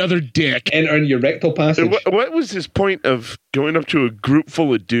taking another dick. Enter in your rectal passage. What was his point of going up to a group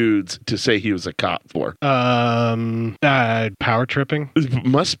full of dudes to say he was a cop for? Power tripping? It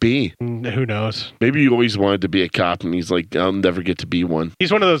must be. Who knows? Maybe he always wanted to be a cop and he's like, I'll never get to be one.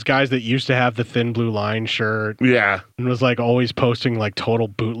 He's one of those guys that used to have the thin blue line shirt. Yeah. And was like always posting like total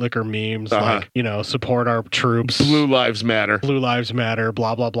bootlicker memes, like, you know, support our troops. Blue Lives Matter. Blue Lives Matter,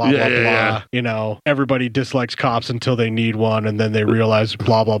 blah, blah, blah, Yeah, blah, yeah, blah. yeah. You know, everybody dislikes cops until they need one and then they realize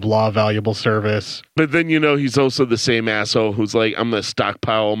blah, blah, blah, valuable service. But then, you know, he's also the same asshole who's like, I'm going to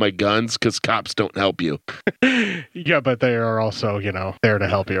stockpile all my guns because cops don't help you. Yeah, but they are also, you know, there to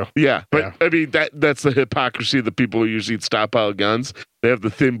help you. Yeah, but I mean, that's the hypocrisy of the people who usually stockpile guns. They have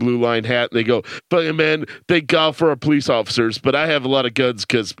the thin blue line hat and they go, fucking man, thank God for our police officers, but I have a lot of guns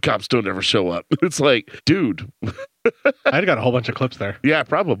because cops don't ever show up. It's like, dude. I got a whole bunch of clips there. Yeah,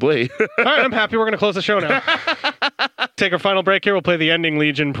 probably. All right, I'm happy. We're going to close the show now. Take our final break here. We'll play the ending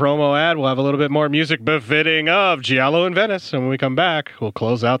Legion promo ad. We'll have a little bit more music befitting of Giallo in Venice. And when we come back, we'll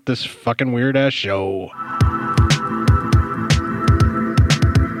close out this fucking weird-ass show.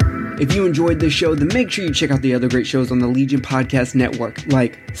 If you enjoyed this show, then make sure you check out the other great shows on the Legion Podcast Network,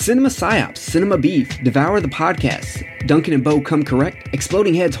 like Cinema Psyops, Cinema Beef, Devour the Podcast, Duncan and Bo Come Correct,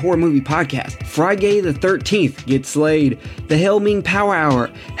 Exploding Heads Horror Movie Podcast, Friday the 13th, Get Slayed, The Hellming Power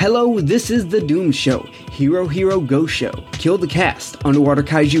Hour, Hello, This is the Doom Show, Hero Hero Go Show, Kill the Cast, Underwater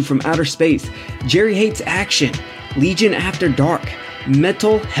Kaiju from Outer Space, Jerry Hates Action, Legion After Dark,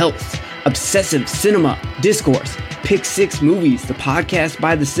 Mental Health, Obsessive Cinema, Discourse, Pick Six Movies, the podcast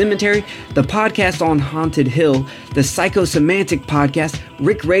by The Cemetery, the podcast on Haunted Hill, the Psychosemantic Podcast,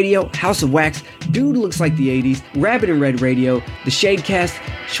 Rick Radio, House of Wax, Dude Looks Like the 80s, Rabbit and Red Radio, the Shadecast,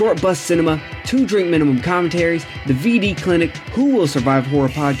 Short Bus Cinema, 2 Drink Minimum commentaries, the VD Clinic, Who Will Survive Horror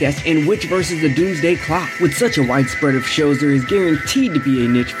podcast, and Witch vs. the Doomsday Clock. With such a wide spread of shows, there is guaranteed to be a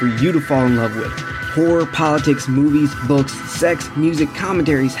niche for you to fall in love with. Horror, politics, movies, books, sex, music,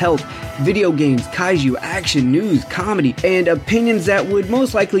 commentaries, health, video games, kaiju, action, news, comedy, and opinions that would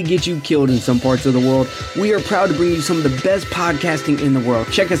most likely get you killed in some parts of the world. We are proud to bring you some of the best podcasting in the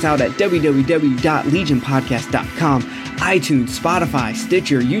world. Check us out at www.legionpodcast.com, iTunes, Spotify,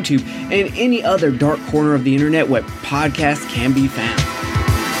 Stitcher, YouTube, and any other dark corner of the internet where podcasts can be found.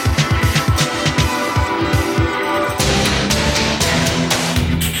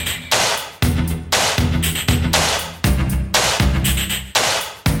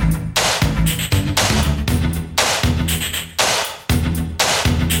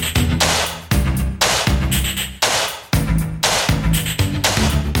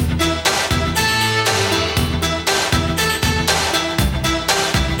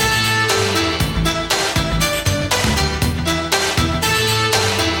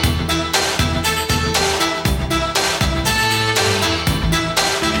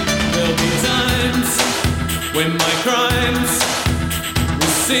 There'll be times when my crimes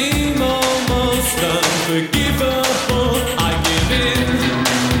will seem almost unforgivable. I give in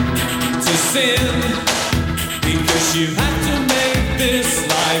to sin because you have to make this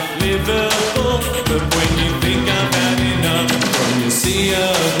life livable. But when you think I've had enough from your sea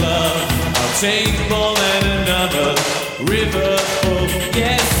of love, I'll take more than another river full.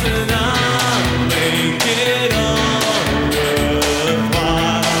 Yes, and I'll make it all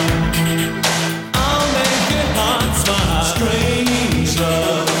worthwhile. I'll make your heart smile. Strange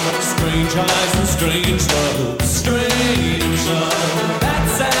love, strange eyes and strange love, strange love.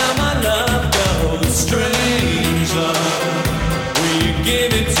 That's how my love goes. Strange love, will you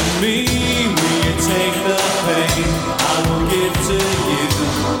give it to me? Will you take the pain? I will give to you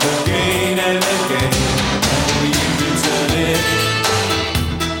again and again. And will you return it?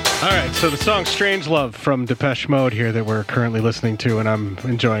 All right, so the song Strange Love from Depeche Mode here that we're currently listening to, and I'm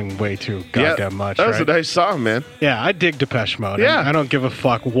enjoying way too goddamn much. That was right? a nice song, man. Yeah, I dig Depeche Mode. Yeah. I don't give a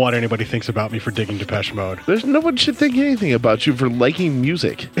fuck what anybody thinks about me for digging Depeche Mode. No one should think anything about you for liking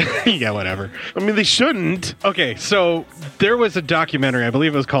music. Yeah, whatever. I mean, they shouldn't. Okay, so there was a documentary, I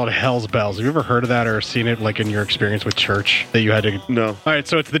believe it was called Hell's Bells. Have you ever heard of that or seen it like in your experience with church that you had to... No. All right,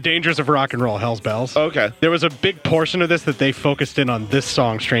 so it's The Dangers of Rock and Roll, Hell's Bells. Okay. There was a big portion of this that they focused in on this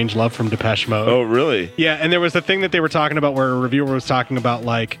song, Strange Love from Depeche Mode. Oh, really? Yeah, and there was the thing that they were talking about where a reviewer was talking about,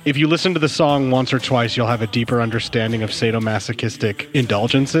 like, if you listen to the song once or twice, you'll have a deeper understanding of sadomasochistic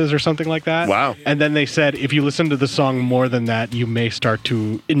indulgences or something like that. Wow. And then they said if you listen to the song more than that, you may start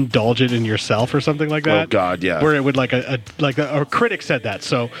to indulge it in yourself or something like that. Oh, God, yeah. Where it would, like, a critic said that.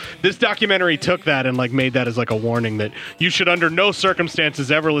 So this documentary took that and, like, made that as, like, a warning that you should under no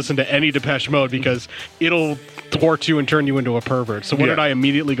circumstances ever listen to any Depeche Mode because it'll thwart you and turn you into a pervert. So what Yeah. did I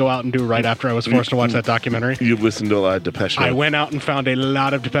immediately go out and do right after I was forced to watch that documentary? You listened to a lot of Depeche Mode. I went out and found a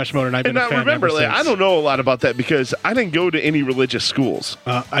lot of Depeche Mode, and I've been a fan remember, ever like, since. I don't know a lot about that because I didn't go to any religious schools.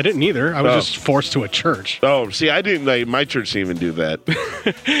 I didn't either. I was just forced to a church. Oh, see, I didn't. Like, my church didn't even do that.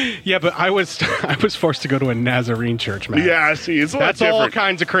 Yeah, but I was forced to go to a Nazarene church, man. Yeah, see, it's a lot That's different. all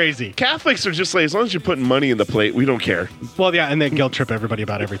kinds of crazy. Catholics are just like, as long as you're putting money in the plate, we don't care. Well, yeah, and they guilt trip everybody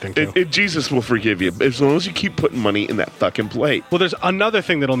about everything too. Jesus will forgive you as long as you keep putting money in that fucking plate. Well, there's another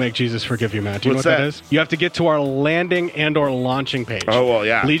thing that'll make Jesus forgive you, Matt. Do you What's know what that? that is? You have to get to our landing and or launching page. Oh, well,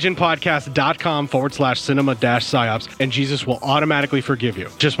 yeah. legionpodcast.com/cinema-psyops, and Jesus will automatically forgive you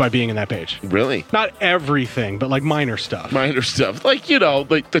just by being in that page. Really? Not everything, but like minor stuff. Minor stuff. Like, you know,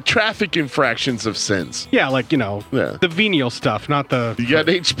 like the traffic infractions of sins. Yeah, like, you know, Yeah. the venial stuff, not the... You got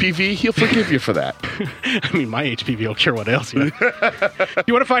HPV, he'll forgive you for that. I mean, my HPV will cure what else you If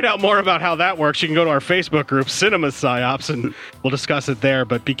you want to find out more about how that works, you can go to our Facebook group, Cinema Psyops, and we'll discuss it there.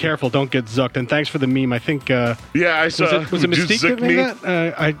 But be careful, don't get zooked. And thanks for the meme. I think Yeah, I saw. was it Did you Mystique zook that made me?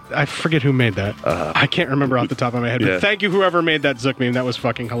 that? I forget who made that. I can't remember off the top of my head. Yeah. But thank you, whoever made that zook meme. That was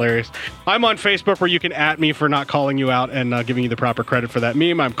fucking hilarious. I'm on Facebook where you can at me for not calling you out and giving you the proper credit for that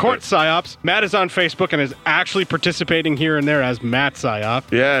meme. I'm Court Psyops. Matt is on Facebook and is actually participating here and there as Matt Psyop.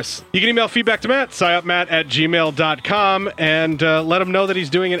 Yes. You can email feedback to Matt, psyopmatt@gmail.com, and let him know that he's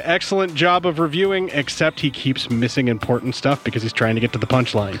doing an excellent job of reviewing, except he keeps missing important stuff because he's trying to get to the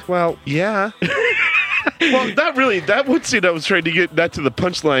punchline. Well, yeah. Well, not really. That one scene I was trying to get not to the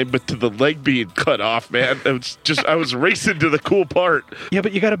punchline, but to the leg being cut off, man. I was racing to the cool part. Yeah,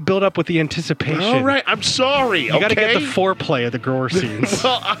 but you got to build up with the anticipation. All right, I'm sorry. You got to get the foreplay of the gore scenes.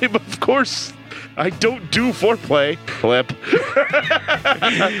 Well, I don't do foreplay. Flip.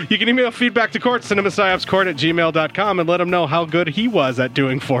 You can email feedback to Court, cinemasciopscourt@gmail.com, and let him know how good he was at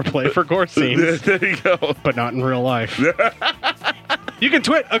doing foreplay for gore scenes. There you go. But not in real life. You can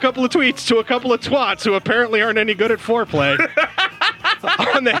tweet a couple of tweets to a couple of twats who apparently aren't any good at foreplay.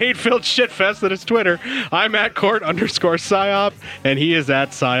 On the hate-filled shitfest that is Twitter, I'm at Court_Psyop, and he is at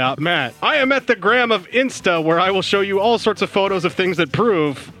Psyop Matt. I am at the gram of Insta, where I will show you all sorts of photos of things that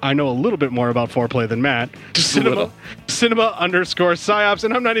prove I know a little bit more about foreplay than Matt. Just a little. Cinema_Psyops,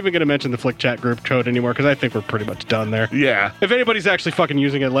 and I'm not even going to mention the Flick Chat group code anymore, because I think we're pretty much done there. Yeah. If anybody's actually fucking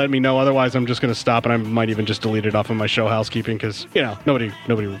using it, let me know. Otherwise, I'm just going to stop, and I might even just delete it off of my show housekeeping, because, nobody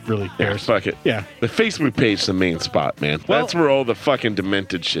really cares. Fuck it. Yeah. The Facebook page is the main spot, man. Well, that's where all the fucking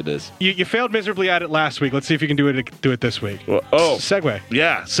demented shit is. You failed miserably at it last week. Let's see if you can do it this week. Well, segue.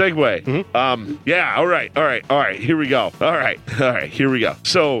 Yeah, segue. Mm-hmm. Yeah, all right. Here we go. All right, here we go.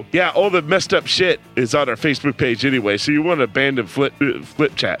 So, yeah, all the messed up shit is on our Facebook page anyway, so you want to abandon Flip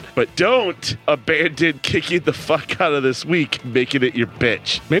Chat. But don't abandon kicking the fuck out of this week, making it your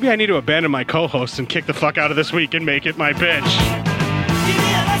bitch. Maybe I need to abandon my co-host and kick the fuck out of this week and make it my bitch.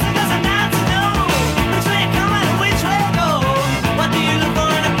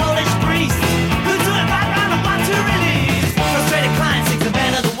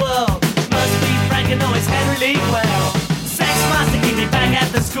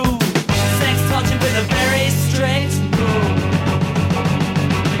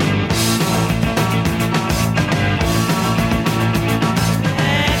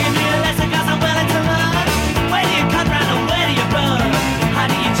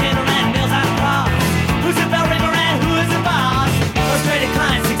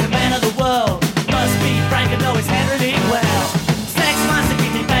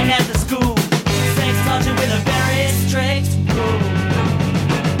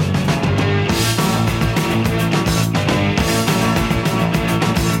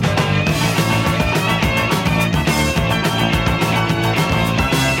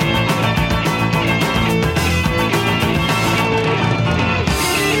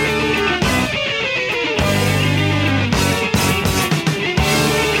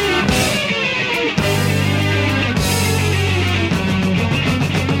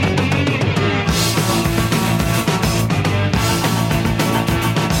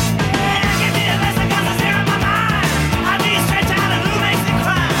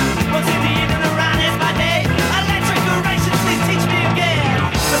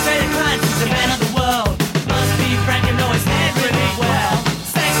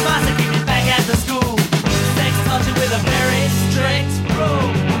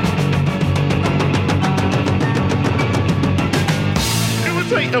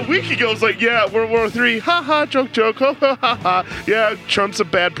 A week ago, it was like, yeah, World War III, ha-ha, joke, ha-ha-ha. Yeah, Trump's a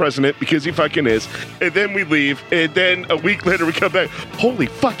bad president because he fucking is. And then we leave, and then a week later we come back. Holy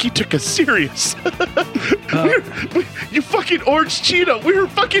fuck, you took us serious. You fucking orange Cheeto. We were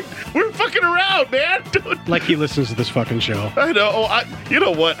fucking around, man. Like he listens to this fucking show. I know. You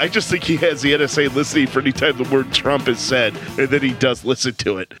know what? I just think he has the NSA listening for any time the word Trump is said, and then he does listen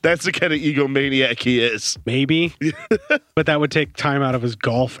to it. That's the kind of egomaniac he is. Maybe. But that would take time out of his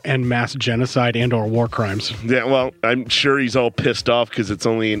golf and mass genocide and or war crimes. Yeah, well, I'm sure he's all pissed off because it's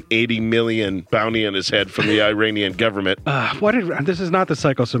only an 80 million bounty on his head from the Iranian government. This is not the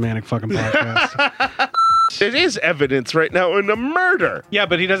Psychosemantic fucking podcast. It is evidence right now in a murder. Yeah,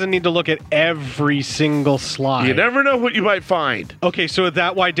 but he doesn't need to look at every single slide. You never know what you might find. Okay, so is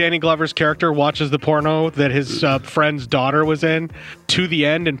that why Danny Glover's character watches the porno that his friend's daughter was in to the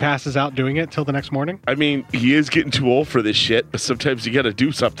end and passes out doing it till the next morning? I mean, he is getting too old for this shit, but sometimes you gotta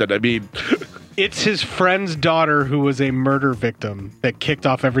do something. I mean... It's his friend's daughter who was a murder victim that kicked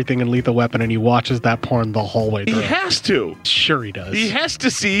off everything in Lethal Weapon, and he watches that porn the whole way through. He has to. Sure he does. He has to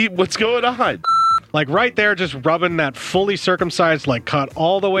see what's going on. Like right there, just rubbing that fully circumcised, like cut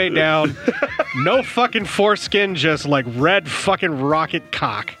all the way down. No fucking foreskin, just like red fucking rocket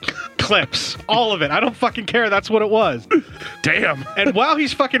cock. Clips. All of it. I don't fucking care. That's what it was. Damn. And while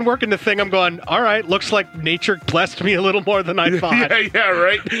he's fucking working the thing, I'm going, all right, looks like nature blessed me a little more than I thought. Yeah,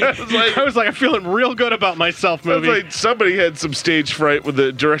 right. I was like, I'm feeling real good about myself, movie. I was like, somebody had some stage fright when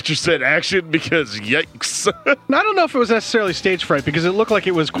the director said action because yikes. I don't know if it was necessarily stage fright because it looked like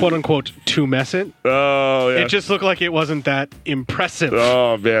it was quote unquote tumescent. Oh, yeah. It just looked like it wasn't that impressive.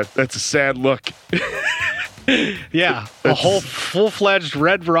 Oh, man. That's a sad look. Yeah, a whole full-fledged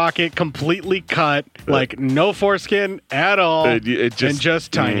red rocket, completely cut, like no foreskin at all, and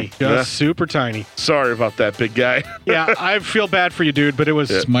just tiny, just super tiny. Sorry about that, big guy. Yeah, I feel bad for you, dude, but it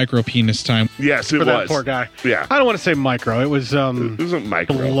was It's micro penis time. Yes, it for was. that poor guy. Yeah, I don't want to say micro. It was it wasn't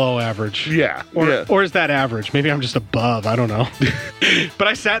micro. below average. Yeah, or is that average? Maybe I'm just above. I don't know. But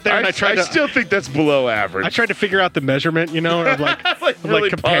I sat there and I tried. I still think that's below average. I tried to figure out the measurement, of really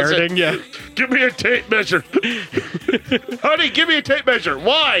comparing. Yeah, give me a tape measure, honey. Give me a tape measure.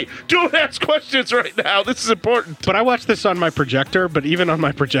 Why? Don't ask questions right now. This is important. But I watched this on my projector. But even on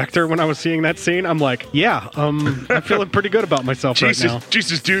my projector, when I was seeing that scene, I'm like, yeah, I'm feeling pretty good about myself right now.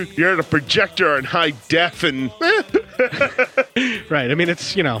 Jesus, dude, you're at a projector in high def and. Right. I mean,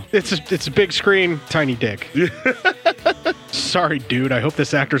 it's it's a big screen, tiny dick. Sorry, dude. I hope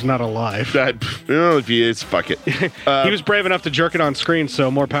this actor's not alive. If he is, fuck it. He was brave enough to jerk it on screen, so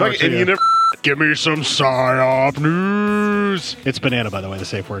more power to you. Give me some PSYOP news. It's banana, by the way, the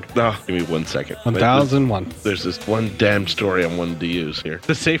safe word. Oh, give me 1 second. 1001. There's this one damn story I wanted to use here.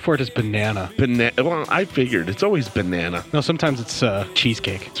 The safe word is banana. Banana. Well, I figured. It's always banana. No, sometimes it's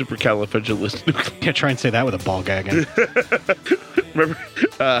cheesecake. Supercalifragilistic. Yeah, try and say that with a ball gag in. Remember,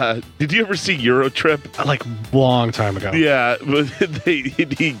 did you ever see Eurotrip? Like, long time ago. Yeah, but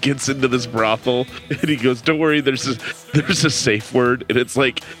he gets into this brothel, and he goes, don't worry, there's a safe word, and it's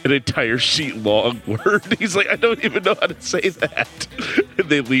like an entire sheet long word. He's like, I don't even know how to say that. And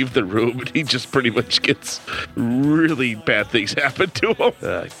they leave the room, and he just pretty much gets really bad things happen to him.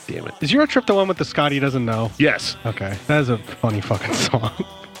 Damn it. Is Eurotrip the one with the Scotty doesn't know? Yes. Okay. That is a funny fucking song.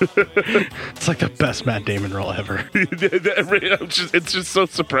 It's like the best Matt Damon role ever. It's just so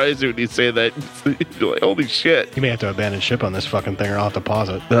surprising when you say that. You're like, holy shit. You may have to abandon ship on this fucking thing, or I'll have to pause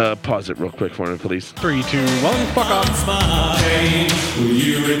it. Pause it real quick for me, please. 3, 2, 1, fuck off. Pain, will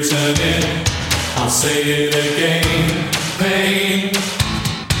you return it? I'll say it again. Pain,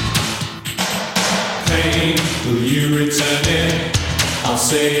 pain, will you return it? I'll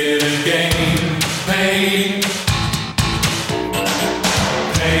say it again. Pain.